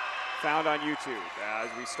 found on YouTube. As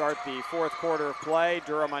we start the 4th quarter of play,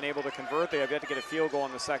 Durham unable to convert. They have yet to get a field goal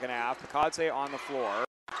in the second half. Pakadze on the floor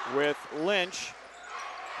with Lynch,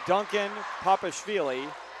 Duncan,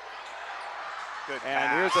 Papashvili. Good and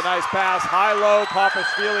pass. Here's a nice pass, high-low,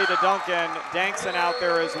 Papashvili to Duncan. Dankson out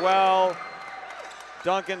there as well.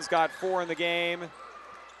 Duncan's got 4 in the game.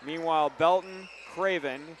 Meanwhile, Belton,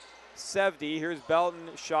 Craven, Sevdy. Here's Belton,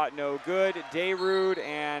 shot no good. Dayrud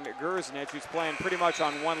and Gersnich, who's playing pretty much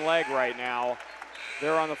on one leg right now.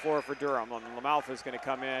 They're on the floor for Durham. Lamalfa's going to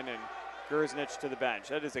come in and Gersnich to the bench.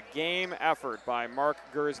 That is a game effort by Mark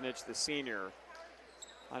Gersnich, the senior.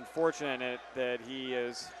 Unfortunate that he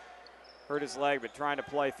has hurt his leg, but trying to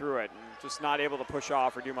play through it and just not able to push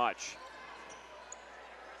off or do much.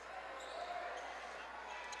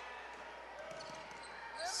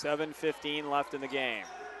 $7:15 left in the game.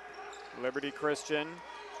 Liberty Christian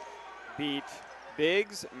beat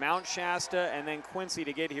Biggs, Mount Shasta, and then Quincy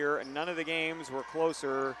to get here. And none of the games were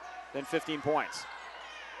closer than 15 points.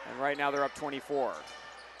 And right now they're up 24.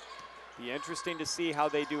 Be interesting to see how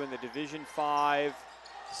they do in the Division V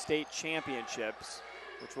state championships,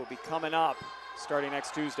 which will be coming up starting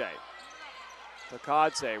next Tuesday.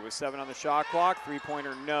 Pakadze with 7 on the shot clock.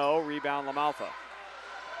 3-pointer no. Rebound Lamalfa.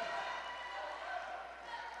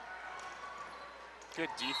 Good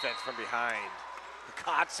defense from behind.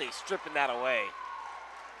 Pakadze stripping that away.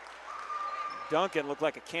 Duncan looked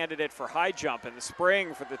like a candidate for high jump in the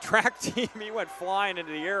spring for the track team. He went flying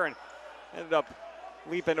into the air and ended up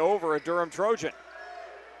leaping over a Durham Trojan.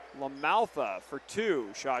 Lamalfa for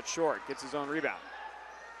 2, shot short, gets his own rebound.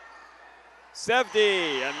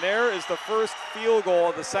 Sevdy, and there is the first field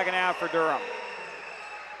goal of the second half for Durham.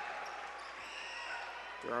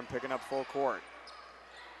 Durham picking up full court.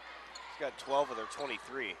 He's got 12 of their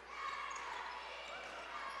 23.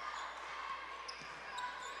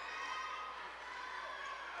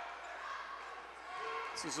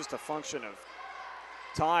 This is just a function of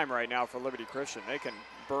time right now for Liberty Christian. They can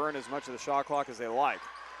burn as much of the shot clock as they like.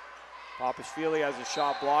 Papashvili has a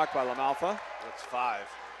shot blocked by Lamalfa. That's 5.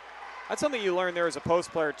 That's something you learn there as a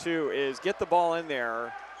post player too, is get the ball in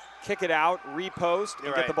there, kick it out, repost,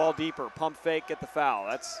 and get the ball deeper. Pump fake, get the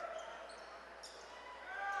foul.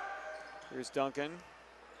 Here's Duncan.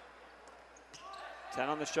 10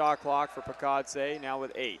 on the shot clock for Pakadze, now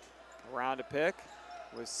with 8. Around to pick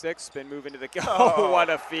with 6, spin move into the go. Oh, what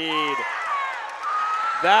a feed.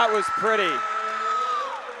 That was pretty.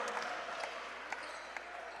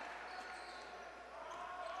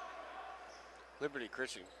 Liberty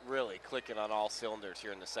Christian really clicking on all cylinders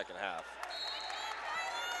here in the second half.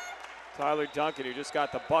 Tyler Duncan, who just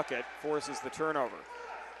got the bucket, forces the turnover.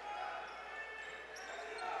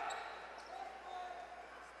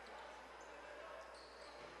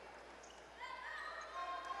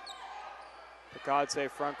 Pakadze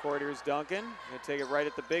front court, here's Duncan. Gonna take it right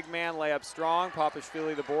at the big man, layup strong.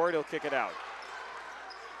 Papashvili the board, he'll kick it out.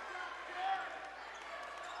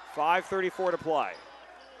 5:34 to play.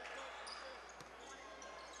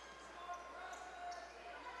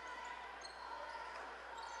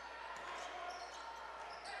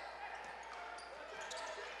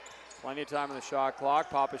 Plenty of time on the shot clock.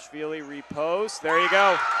 Papashvili repost. There you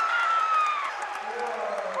go.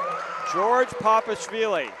 George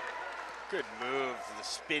Papashvili. Good move, the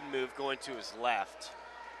spin move going to his left.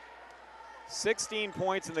 16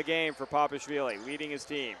 points in the game for Papashvili, leading his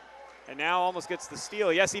team. And now almost gets the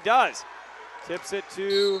steal. Yes, he does. Tips it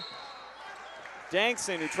to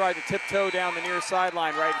Dankson, who tried to tiptoe down the near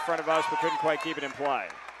sideline right in front of us, but couldn't quite keep it in play.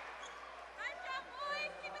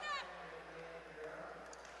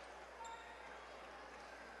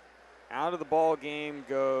 Out of the ball game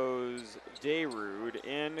goes Dayrud.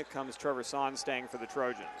 In comes Trevor Sonstang for the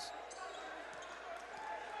Trojans.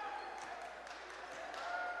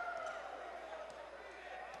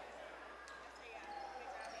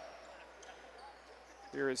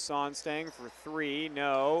 Here is Sonstang for 3.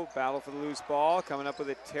 No. Battle for the loose ball. Coming up with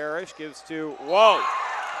it, Teresh gives to, whoa!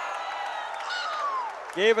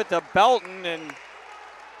 Gave it to Belton, and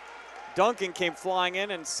Duncan came flying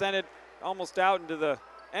in and sent it almost out into the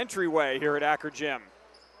entryway here at Acker Gym.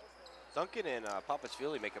 Duncan and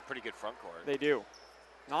Papasvili make a pretty good front court. They do.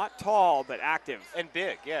 Not tall, but active. And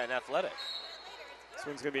big, yeah, and athletic. This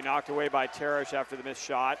one's going to be knocked away by Teresh after the missed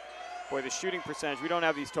shot. Boy, the shooting percentage, we don't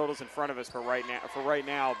have these totals in front of us for right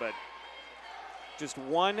now, but just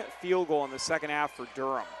 1 field goal in the second half for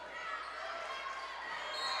Durham.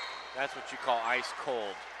 That's what you call ice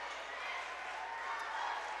cold.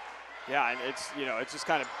 Yeah, and it's just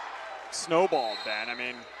kind of snowballed, Ben. I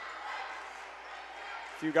mean,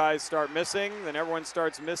 a few guys start missing, then everyone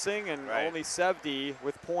starts missing, and only Sevdi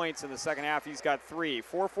with points in the second half. He's got 3.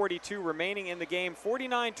 4:42 remaining in the game.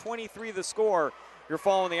 49-23 the score. You're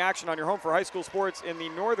following the action on your home for high school sports in the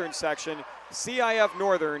Northern section,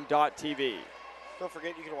 CIFNorthern.tv. Don't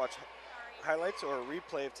forget you can watch highlights or a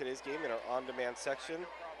replay of today's game in our on-demand section.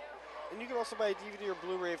 And you can also buy a DVD or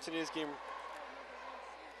Blu-ray of today's game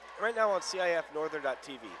right now on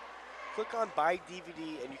CIFNorthern.tv. Click on Buy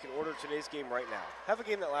DVD and you can order today's game right now. Have a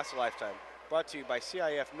game that lasts a lifetime. Brought to you by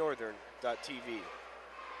CIFNorthern.tv.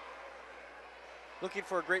 Looking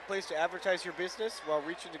for a great place to advertise your business while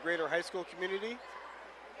reaching the greater high school community?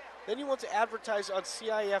 Then you want to advertise on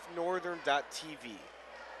CIFNorthern.tv.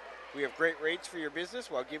 We have great rates for your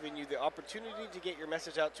business while giving you the opportunity to get your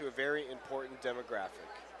message out to a very important demographic.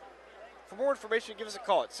 For more information, give us a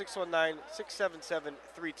call at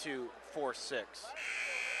 619-677-3246.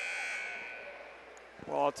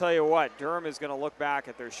 Well, I'll tell you what, Durham is going to look back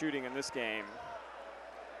at their shooting in this game.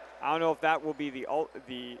 I don't know if that will be the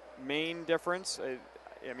main difference. I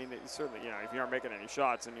mean, certainly, if you aren't making any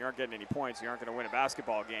shots and you aren't getting any points, you aren't going to win a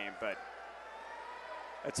basketball game. But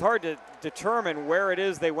it's hard to determine where it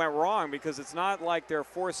is they went wrong because it's not like they're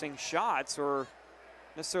forcing shots or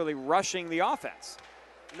necessarily rushing the offense.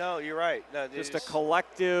 No, you're right. No, just a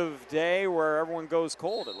collective day where everyone goes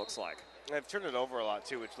cold, it looks like. They've turned it over a lot,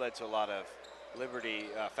 too, which led to a lot of Liberty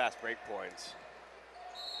fast break points.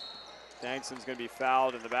 Dangson's going to be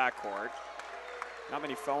fouled in the backcourt. Not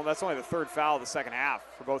many fouls. That's only the 3rd foul of the second half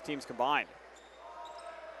for both teams combined.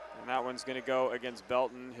 And that one's going to go against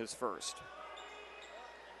Belton, his first.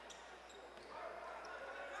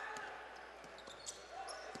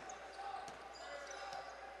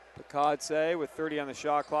 Picadse with 30 on the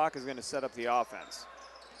shot clock is going to set up the offense.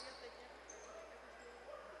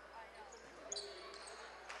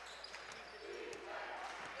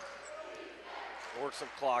 Work some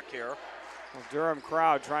clock here. Well, Durham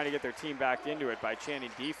crowd trying to get their team back into it by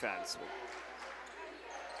chanting defense.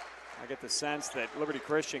 I get the sense that Liberty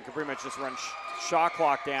Christian could pretty much just run shot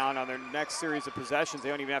clock down on their next series of possessions. They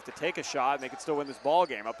don't even have to take a shot, and they could still win this ball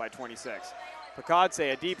game up by 26. Picadse,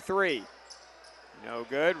 a deep 3. No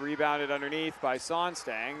good. Rebounded underneath by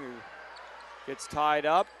Sonstang, who gets tied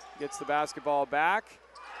up, gets the basketball back,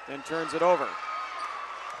 then turns it over.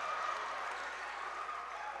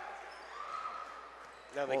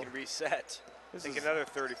 Now they can reset. Take another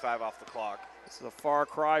 35 off the clock. This is a far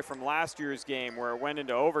cry from last year's game where it went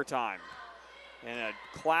into overtime in a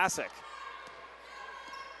classic.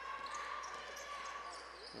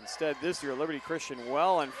 Instead, this year, Liberty Christian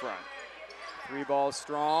well in front. 3 balls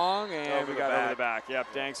strong, and we got over the back. Yep,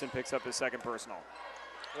 Dankson picks up his second personal.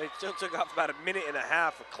 They still took off about a minute and a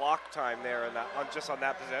half of clock time there just on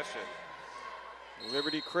that possession.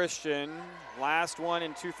 Liberty Christian, last one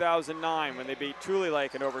in 2009 when they beat Tule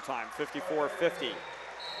Lake in overtime, 54-50.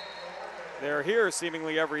 They're here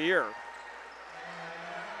seemingly every year.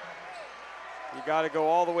 You got to go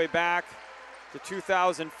all the way back to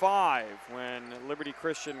 2005 when Liberty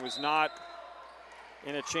Christian was not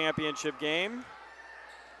in a championship game.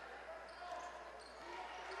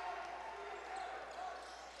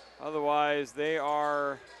 Otherwise, they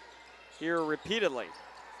are here repeatedly.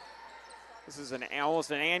 This is almost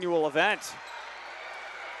an annual event.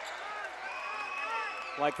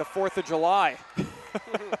 Like the 4th of July.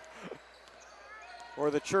 Or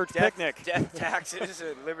the church picnic. Death taxes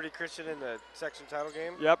and Liberty Christian in the section title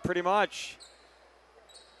game? Yep, pretty much.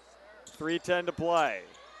 3:10 to play.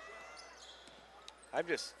 I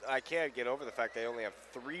can't get over the fact they only have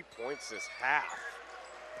 3 points this half.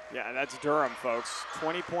 Yeah, and that's Durham, folks.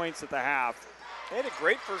 20 points at the half. They had a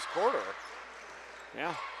great first quarter.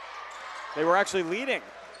 Yeah. They were actually leading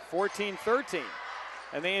 14-13.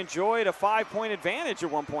 And they enjoyed a 5-point advantage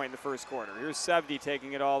at one point in the first quarter. Here's Sevdi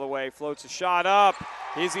taking it all the way, floats a shot up.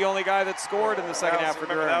 He's the only guy that scored in the second half for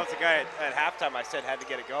Durham. That was the guy at halftime I said had to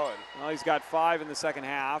get it going. Well, he's got 5 in the second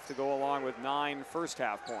half to go along with 9 first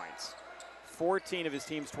half points. 14 of his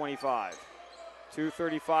team's 25.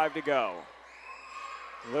 2:35 to go.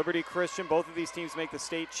 Liberty Christian, both of these teams make the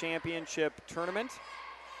state championship tournament.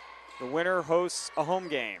 The winner hosts a home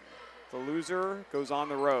game. The loser goes on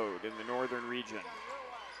the road in the northern region.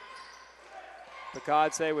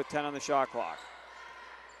 Picadse with 10 on the shot clock.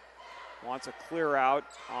 Wants a clear out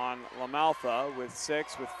on LaMalfa with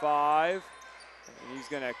 6, with 5. And he's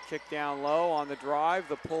going to kick down low on the drive.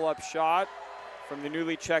 The pull-up shot from the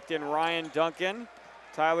newly checked in Ryan Duncan.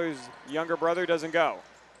 Tyler's younger brother doesn't go.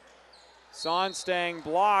 Sonstang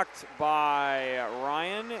blocked by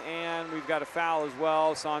Ryan, and we've got a foul as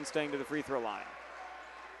well. Sonstang to the free throw line.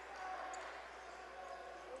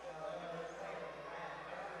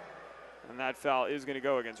 And that foul is going to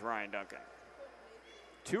go against Ryan Duncan.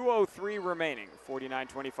 2:03 remaining,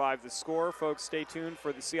 49-25 the score. Folks, stay tuned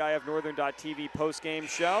for the CIF Northern.tv post-game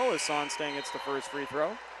show as Sonstang hits the first free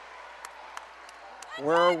throw,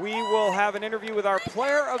 where we will have an interview with our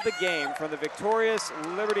player of the game from the victorious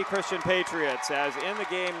Liberty Christian Patriots, as in the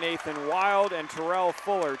game Nathan Wild and Terrell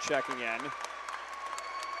Fuller checking in.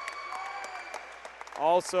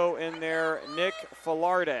 Also in there, Nick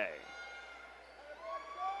Filarde.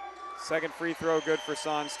 Second free throw good for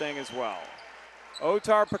Sonstang as well.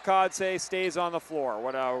 Otar Picadse stays on the floor.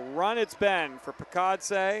 What a run it's been for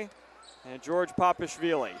Picadse and George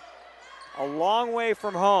Papashvili. A long way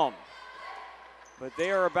from home, but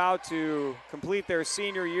they are about to complete their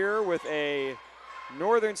senior year with a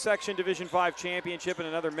Northern Section Division V championship in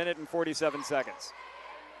another minute and 47 seconds.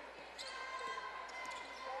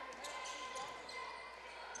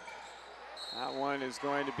 That one is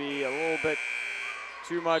going to be a little bit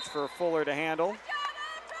too much for Fuller to handle.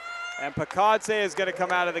 And Picadse is going to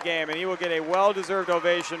come out of the game, and he will get a well-deserved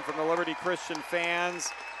ovation from the Liberty Christian fans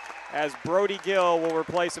as Brody Gill will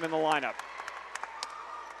replace him in the lineup.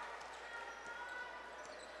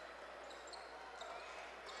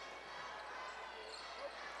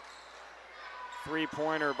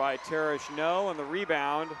 Three-pointer by Teresh No, and the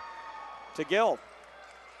rebound to Gill.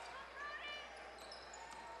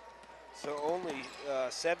 So only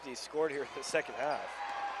 70 scored here in the second half.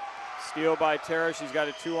 Steal by Teresh. He's got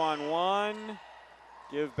a 2-on-1.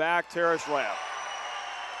 Give back, Teresh layup.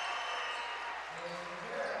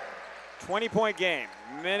 20-point game.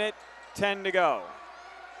 Minute 10 to go.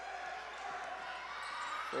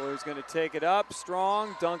 Fuller's going to take it up.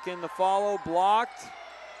 Strong. Duncan the follow. Blocked.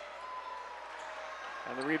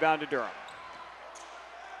 And the rebound to Durham.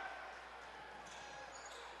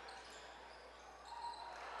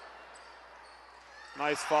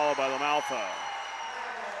 Nice follow by LaMalfa.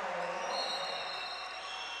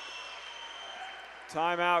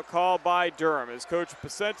 Timeout called by Durham as Coach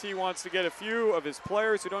Pacenti wants to get a few of his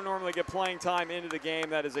players who don't normally get playing time into the game.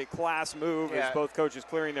 That is a class move as both coaches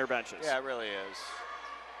clearing their benches. Yeah, it really is.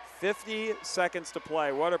 50 seconds to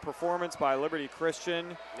play. What a performance by Liberty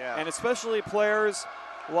Christian. Yeah. And especially players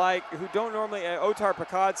like who don't normally, Otar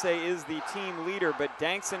Picadse is the team leader, but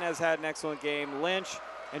Dankson has had an excellent game. Lynch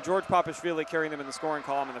and George Papashvili carrying them in the scoring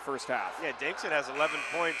column in the first half. Yeah, Dankson has 11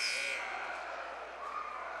 points.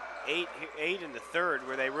 Eight in the third,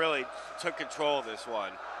 where they really took control of this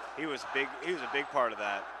one. He was big. He was a big part of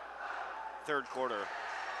that third quarter.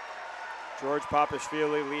 George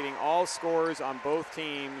Papashvili leading all scorers on both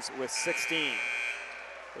teams with 16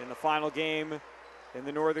 in the final game in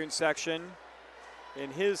the northern section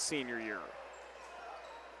in his senior year.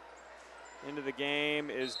 Into the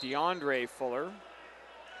game is DeAndre Fuller,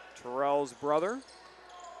 Terrell's brother.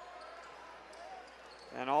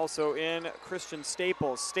 And also in Christian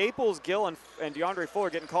Staples. Staples, Gill, and DeAndre Fuller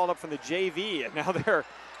getting called up from the JV, and now they're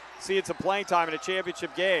seeing some playing time in a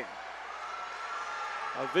championship game.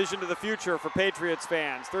 A vision to the future for Patriots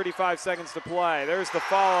fans. 35 seconds to play. There's the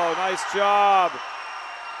follow. Nice job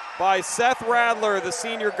by Seth Radler. The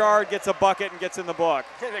senior guard gets a bucket and gets in the book.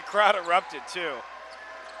 And the crowd erupted too.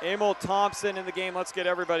 Emil Thompson in the game. Let's get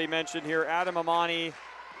everybody mentioned here. Adam Amani.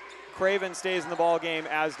 Craven stays in the ball game,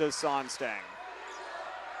 as does Sonstang.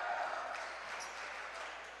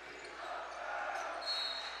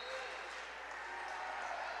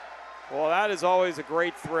 Well, that is always a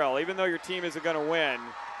great thrill. Even though your team isn't going to win,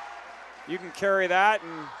 you can carry that in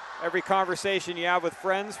every conversation you have with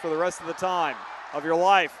friends for the rest of the time of your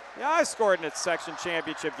life. Yeah, I scored in a section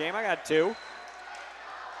championship game. I got 2.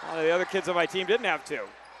 A lot of the other kids on my team didn't have 2. In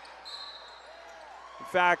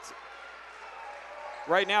fact,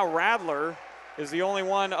 right now, Radler is the only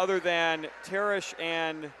one other than Teresh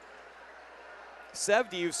and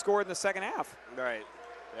Sevdi who scored in the second half. Right,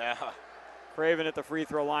 yeah. Craven at the free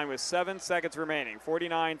throw line with 7 seconds remaining.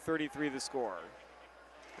 49-33 the score.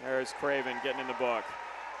 There's Craven getting in the book.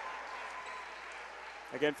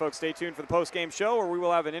 Again, folks, stay tuned for the post-game show where we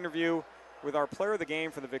will have an interview with our player of the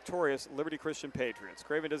game for the victorious Liberty Christian Patriots.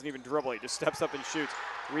 Craven doesn't even dribble. He just steps up and shoots.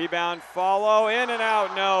 Rebound, follow, in and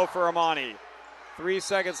out, no for Amani. 3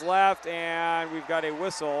 seconds left, and we've got a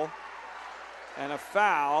whistle and a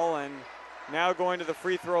foul, and now going to the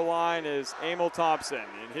free throw line is Emil Thompson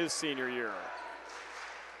in his senior year.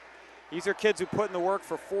 These are kids who put in the work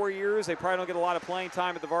for 4 years. They probably don't get a lot of playing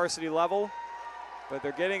time at the varsity level, but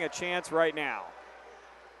they're getting a chance right now.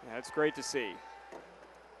 Yeah, it's great to see.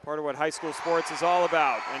 Part of what high school sports is all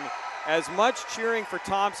about. And as much cheering for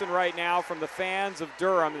Thompson right now from the fans of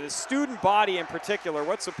Durham, the student body in particular,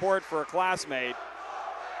 what support for a classmate.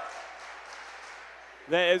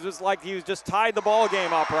 It was like he was just tied the ball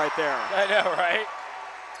game up right there. I know, right?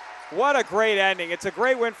 What a great ending. It's a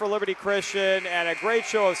great win for Liberty Christian and a great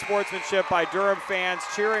show of sportsmanship by Durham fans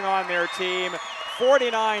cheering on their team.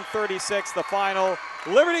 49-36 the final.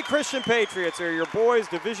 Liberty Christian Patriots are your boys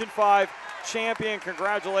Division V champion.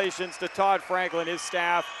 Congratulations to Todd Franklin, his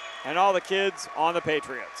staff, and all the kids on the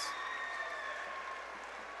Patriots.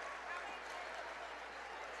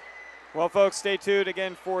 Well, folks, stay tuned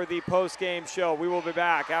again for the post-game show. We will be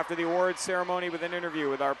back after the awards ceremony with an interview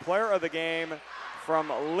with our player of the game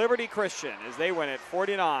from Liberty Christian as they win it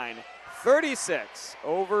 49-36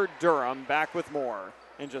 over Durham. Back with more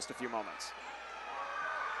in just a few moments.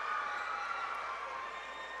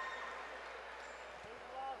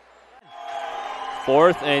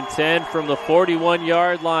 Fourth and 10 from the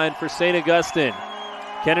 41-yard line for St. Augustine.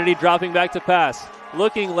 Kennedy dropping back to pass.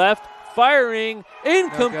 Looking left, firing,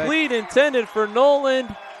 incomplete, intended for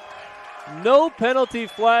Noland. No penalty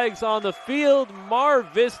flags on the field. Mar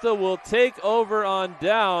Vista will take over on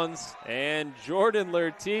downs, and Jordan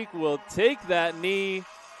Lertique will take that knee.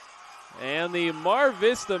 And the Mar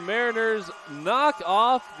Vista Mariners knock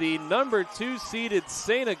off the number 2 seeded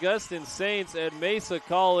St. Augustine Saints at Mesa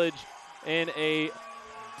College in a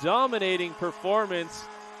dominating performance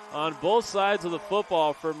on both sides of the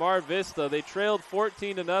football for Mar Vista. They trailed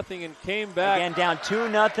 14-0 and came back. Again, down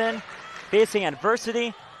 2-0, facing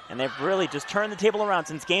adversity, and they've really just turned the table around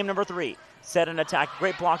since game number 3. Set an attack,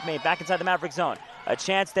 great block made back inside the Maverick zone. A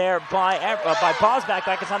chance there by Bosback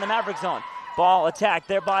back inside the Maverick zone. Ball attacked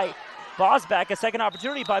there by Bosback, a second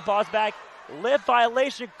opportunity by Bosback. Lift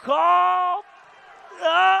violation call.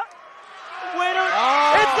 Winner.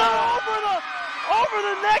 It's over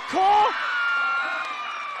the net call.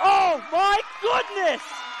 Oh my goodness!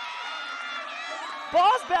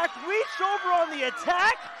 Bosback reached over on the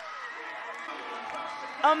attack.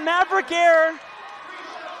 A Maverick error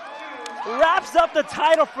wraps up the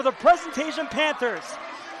title for the Presentation Panthers.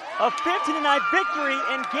 A 15-9 victory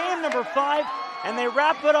in game number 5, and they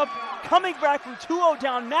wrap it up coming back from 2-0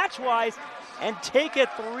 down match-wise and take it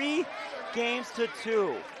 3 games to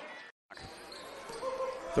 2.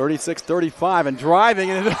 36-35 and driving,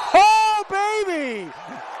 and oh, baby!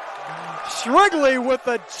 Shrigley with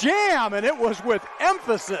the jam, and it was with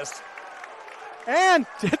emphasis. And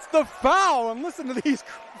it's the foul, and listen to these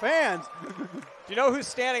fans. Do you know who's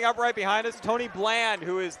standing up right behind us? Tony Bland,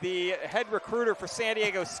 who is the head recruiter for San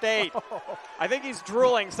Diego State. I think he's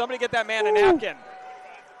drooling. Somebody get that man a napkin.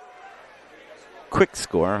 Quick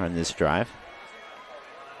score on this drive.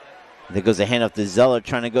 There goes a handoff to Zeller,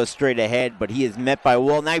 trying to go straight ahead, but he is met by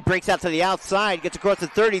Wool. Now he breaks out to the outside, gets across the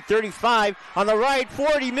 30, 35, on the right,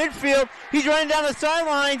 40, midfield. He's running down the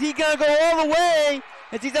sidelines. He's going to go all the way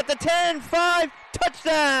as he's at the 10, 5,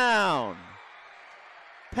 touchdown.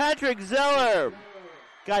 Patrick Zeller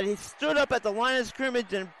he stood up at the line of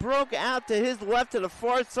scrimmage and broke out to his left to the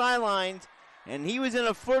far sidelines, and he was in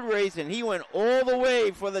a foot race, and he went all the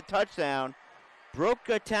way for the touchdown. Broke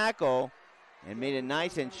a tackle and made it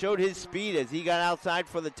nice and showed his speed as he got outside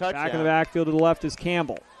for the touchdown. Back in the backfield to the left is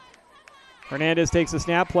Campbell. Hernandez takes the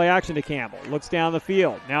snap, play action to Campbell. Looks down the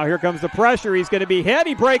field. Now here comes the pressure. He's going to be hit.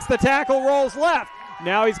 He breaks the tackle, rolls left.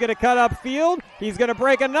 Now he's going to cut upfield. He's going to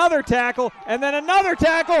break another tackle, and then another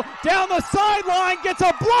tackle down the sideline. Gets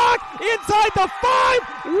a block inside the 5.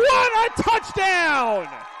 What a touchdown!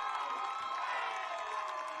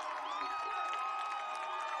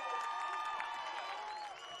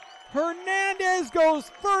 Hernandez goes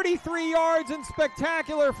 33 yards in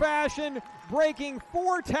spectacular fashion, breaking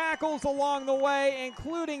 4 tackles along the way,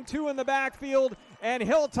 including 2 in the backfield, and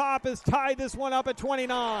Hilltop has tied this one up at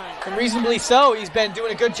 29. And reasonably so. He's been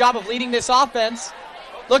doing a good job of leading this offense.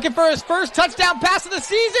 Looking for his first touchdown pass of the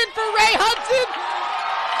season for Ray Hudson.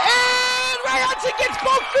 And Ray Hudson gets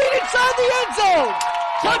both feet inside the end zone.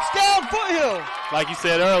 Touchdown Foothill. Like you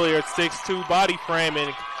said earlier, 6'2" body frame,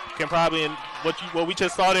 and can probably, what we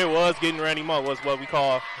just saw there was getting Randy Moss, was what we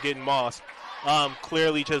call getting Moss.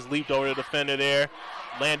 Clearly just leaped over the defender there.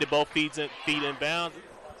 landed both feet in bounds.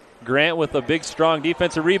 Grant with a big, strong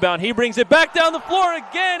defensive rebound. He brings it back down the floor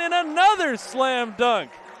again, and another slam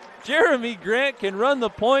dunk. Jeremy Grant can run the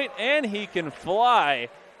point, and he can fly.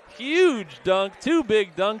 Huge dunk, 2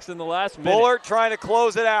 big dunks in the last minute. Bullard trying to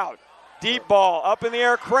close it out. Deep ball, up in the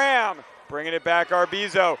air, Cram. Bringing it back,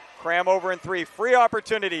 Arbizo. Cram over in 3, free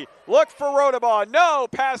opportunity. Look for Rodabaugh, no,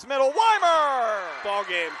 pass middle, Weimer! Ball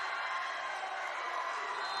game.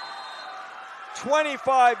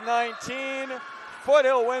 25-19.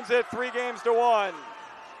 Foothill wins it 3-1.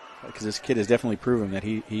 Because this kid has definitely proven that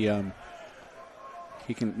he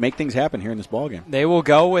can make things happen here in this ball game. They will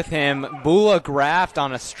go with him. Bula Graft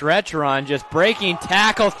on a stretch run, just breaking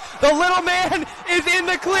tackles. The little man is in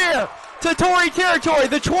the clear to Tory territory.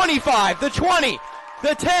 The 25, the 20,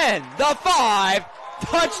 the 10, the 5.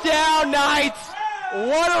 Touchdown Knights.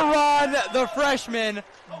 What a run, the freshman,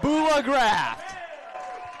 Bula Graft.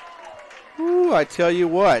 Ooh, I tell you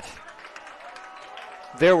what.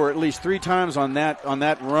 There were at least 3 times on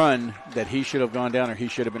that run that he should have gone down or he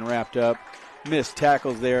should have been wrapped up. Missed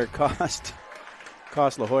tackles there cost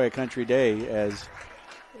La Jolla Country Day as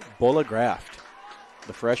Bula Graft,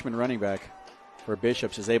 the freshman running back for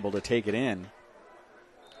Bishops, is able to take it in.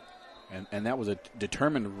 And that was a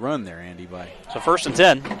determined run there, Andy. So 1st and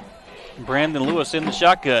 10. Brandon Lewis in the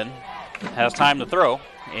shotgun. Has time to throw.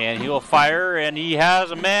 And he will fire, and he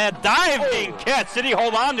has a man diving catch. Did he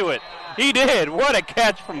hold on to it? He did. What a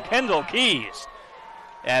catch from Kendall Keys.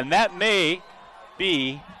 And that may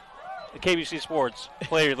be the KBC Sports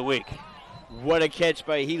Player of the Week. What a catch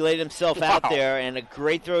he laid himself out there, and a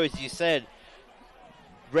great throw, as you said.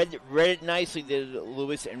 Read it nicely, did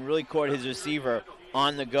Lewis, and really caught his receiver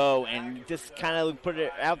on the go, and just kind of put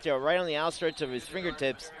it out there right on the outstretch of his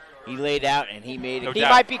fingertips. He laid out, and he made it. He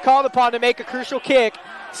might be called upon to make a crucial kick.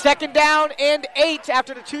 2nd down and 8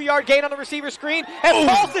 after the 2-yard gain on the receiver screen. And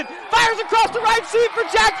Paulson fires across the right seam for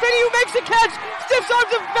Jack Finney, who makes the catch. Stiffs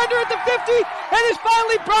arms the defender at the 50 and is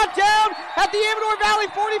finally brought down at the Amador Valley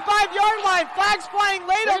 45-yard line. Flags flying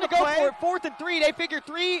late on the play. For it. 4th and 3. They figure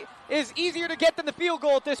 3 is easier to get than the field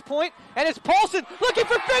goal at this point. And it's Paulson looking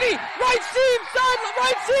for Finney. Right seam,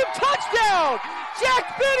 touchdown.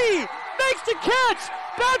 Jack Finney makes the catch.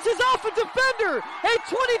 Bounces off a defender. A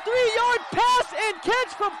 23-yard pass and catch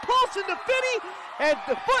from Paulson to Finney. And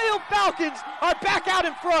the Foothill Falcons are back out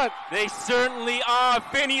in front. They certainly are.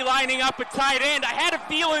 Finney lining up a tight end. I had a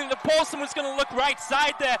feeling that Paulson was going to look right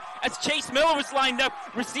side there as Chase Miller was lined up,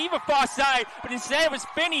 receiver far side. But instead it was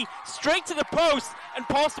Finney straight to the post, and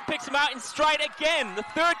Paulson picks him out in stride again. The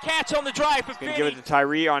 3rd catch on the drive for Finney. Give it to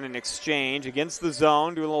Tyree on an exchange against the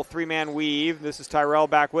zone. Do a little 3-man weave. This is Tyrell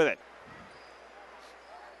back with it.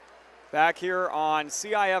 Back here on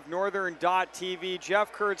CIF Northern.tv,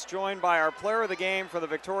 Jeff Kurtz joined by our player of the game for the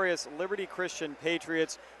victorious Liberty Christian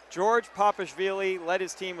Patriots. George Papashvili led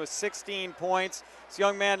his team with 16 points. This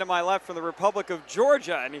young man to my left from the Republic of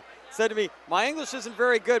Georgia, and he said to me, my English isn't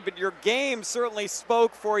very good, but your game certainly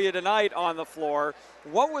spoke for you tonight on the floor.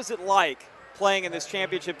 What was it like playing in this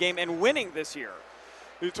championship game and winning this year?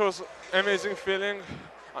 It was an amazing feeling.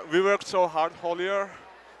 We worked so hard all year,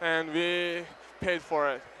 and we paid for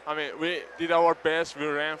it. I mean, we did our best. We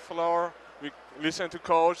ran floor. We listened to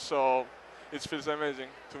coach, so it feels amazing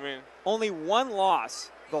to me. Only 1 loss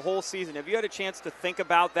the whole season. Have you had a chance to think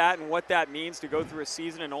about that and what that means to go through a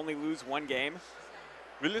season and only lose 1 game?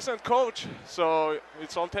 We listen coach, so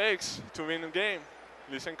it's all takes to win a game.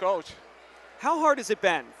 Listen coach. How hard has it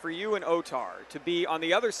been for you and Otar to be on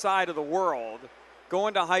the other side of the world,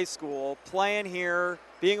 going to high school, playing here,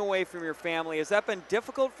 being away from your family? Has that been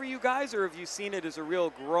difficult for you guys, or have you seen it as a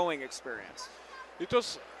real growing experience? It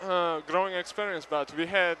was a growing experience, but we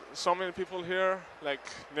had so many people here, like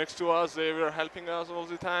next to us. They were helping us all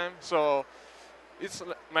the time. So it's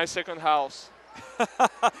my second house.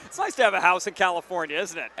 It's nice to have a house in California,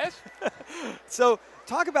 isn't it? So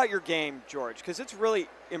talk about your game, George, because it's really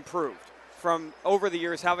improved from over the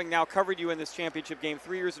years, having now covered you in this championship game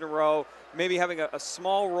 3 years in a row, maybe having a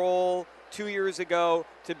small role 2 years ago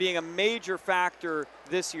to being a major factor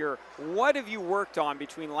this year. What have you worked on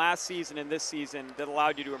between last season and this season that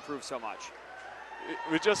allowed you to improve so much?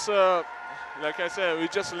 We just, like I said, we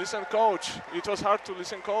just listen coach. It was hard to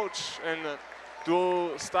listen coach and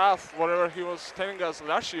do stuff, whatever he was telling us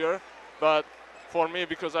last year, but for me,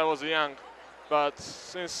 because I was young. But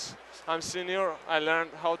since I'm senior, I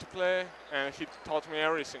learned how to play, and he taught me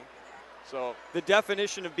everything. So the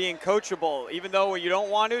definition of being coachable, even though when you don't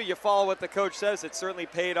want to, you follow what the coach says. It certainly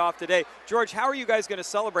paid off today. George, how are you guys going to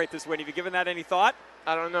celebrate this win? Have you given that any thought?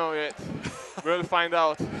 I don't know yet. We'll find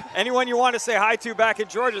out. Anyone you want to say hi to back in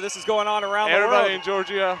Georgia? This is going on around the world. Everybody in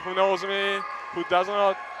Georgia who knows me, who doesn't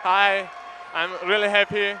know, hi, I'm really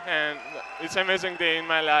happy, and it's an amazing day in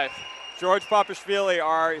my life. George Papashvili,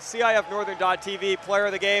 our CIF Northern.TV player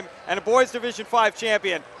of the game and a boys Division 5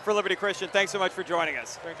 champion for Liberty Christian. Thanks so much for joining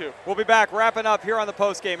us. Thank you. We'll be back wrapping up here on the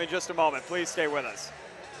postgame in just a moment. Please stay with us.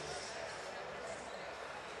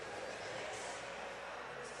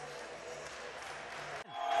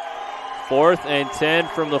 Fourth and 10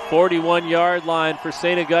 from the 41-yard line for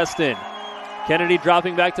St. Augustine. Kennedy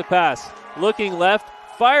dropping back to pass. Looking left,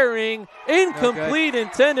 firing, incomplete,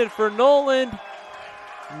 intended for Noland.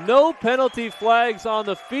 No penalty flags on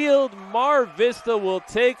the field. Mar Vista will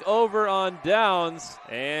take over on downs,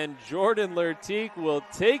 and Jordan Lertique will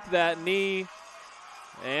take that knee.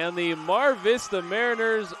 And the Mar Vista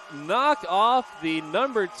Mariners knock off the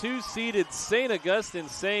number 2 seeded St. Augustine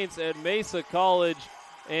Saints at Mesa College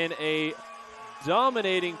in a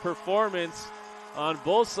dominating performance on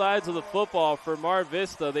both sides of the football for Mar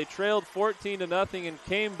Vista. They trailed 14-0 and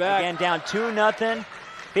came back. Again, down 2-0,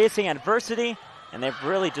 facing adversity, and they've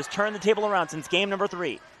really just turned the table around since game number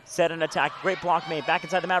 3. Set an attack, great block made back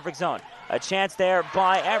inside the Maverick zone. A chance there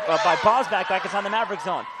by Bosback back inside the Maverick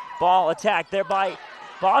zone. Ball attacked there by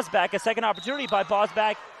Bosback, a second opportunity by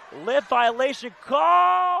Bosback. Lift violation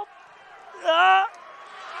call.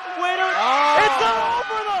 Winner. It's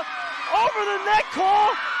over the net call.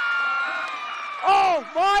 Oh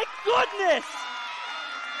my goodness!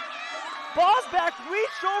 Bosback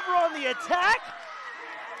reached over on the attack.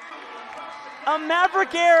 A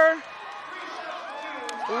Maverick error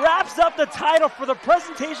wraps up the title for the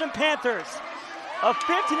Presentation Panthers. A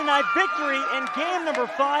 15-9 victory in game number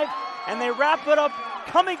 5, and they wrap it up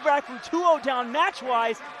coming back from 2-0 down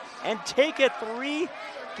match-wise and take it 3-2.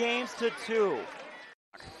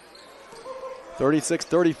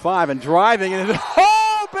 36-35 and driving, and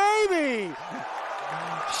oh baby!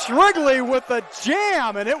 Shrigley with the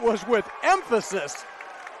jam, and it was with emphasis.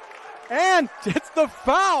 And it's the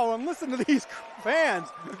foul, and listen to these fans.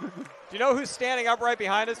 Do you know who's standing up right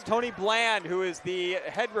behind us? Tony Bland, who is the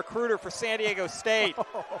head recruiter for San Diego State.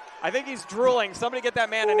 I think he's drooling. Somebody get that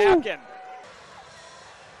man a napkin.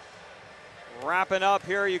 Wrapping up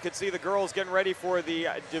here, you can see the girls getting ready for the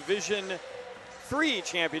Division 3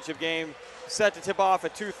 championship game, set to tip off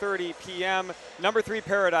at 2:30 p.m. Number 3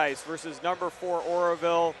 Paradise versus number 4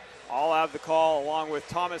 Oroville. I'll have the call along with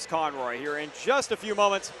Thomas Conroy here in just a few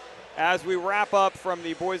moments as we wrap up from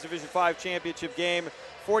the Boys Division 5 championship game.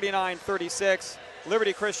 49-36,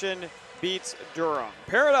 Liberty Christian beats Durham.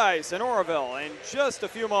 Paradise and Oroville in just a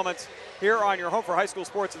few moments here on your home for high school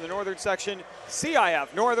sports in the Northern section,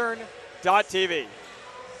 CIF Northern.TV.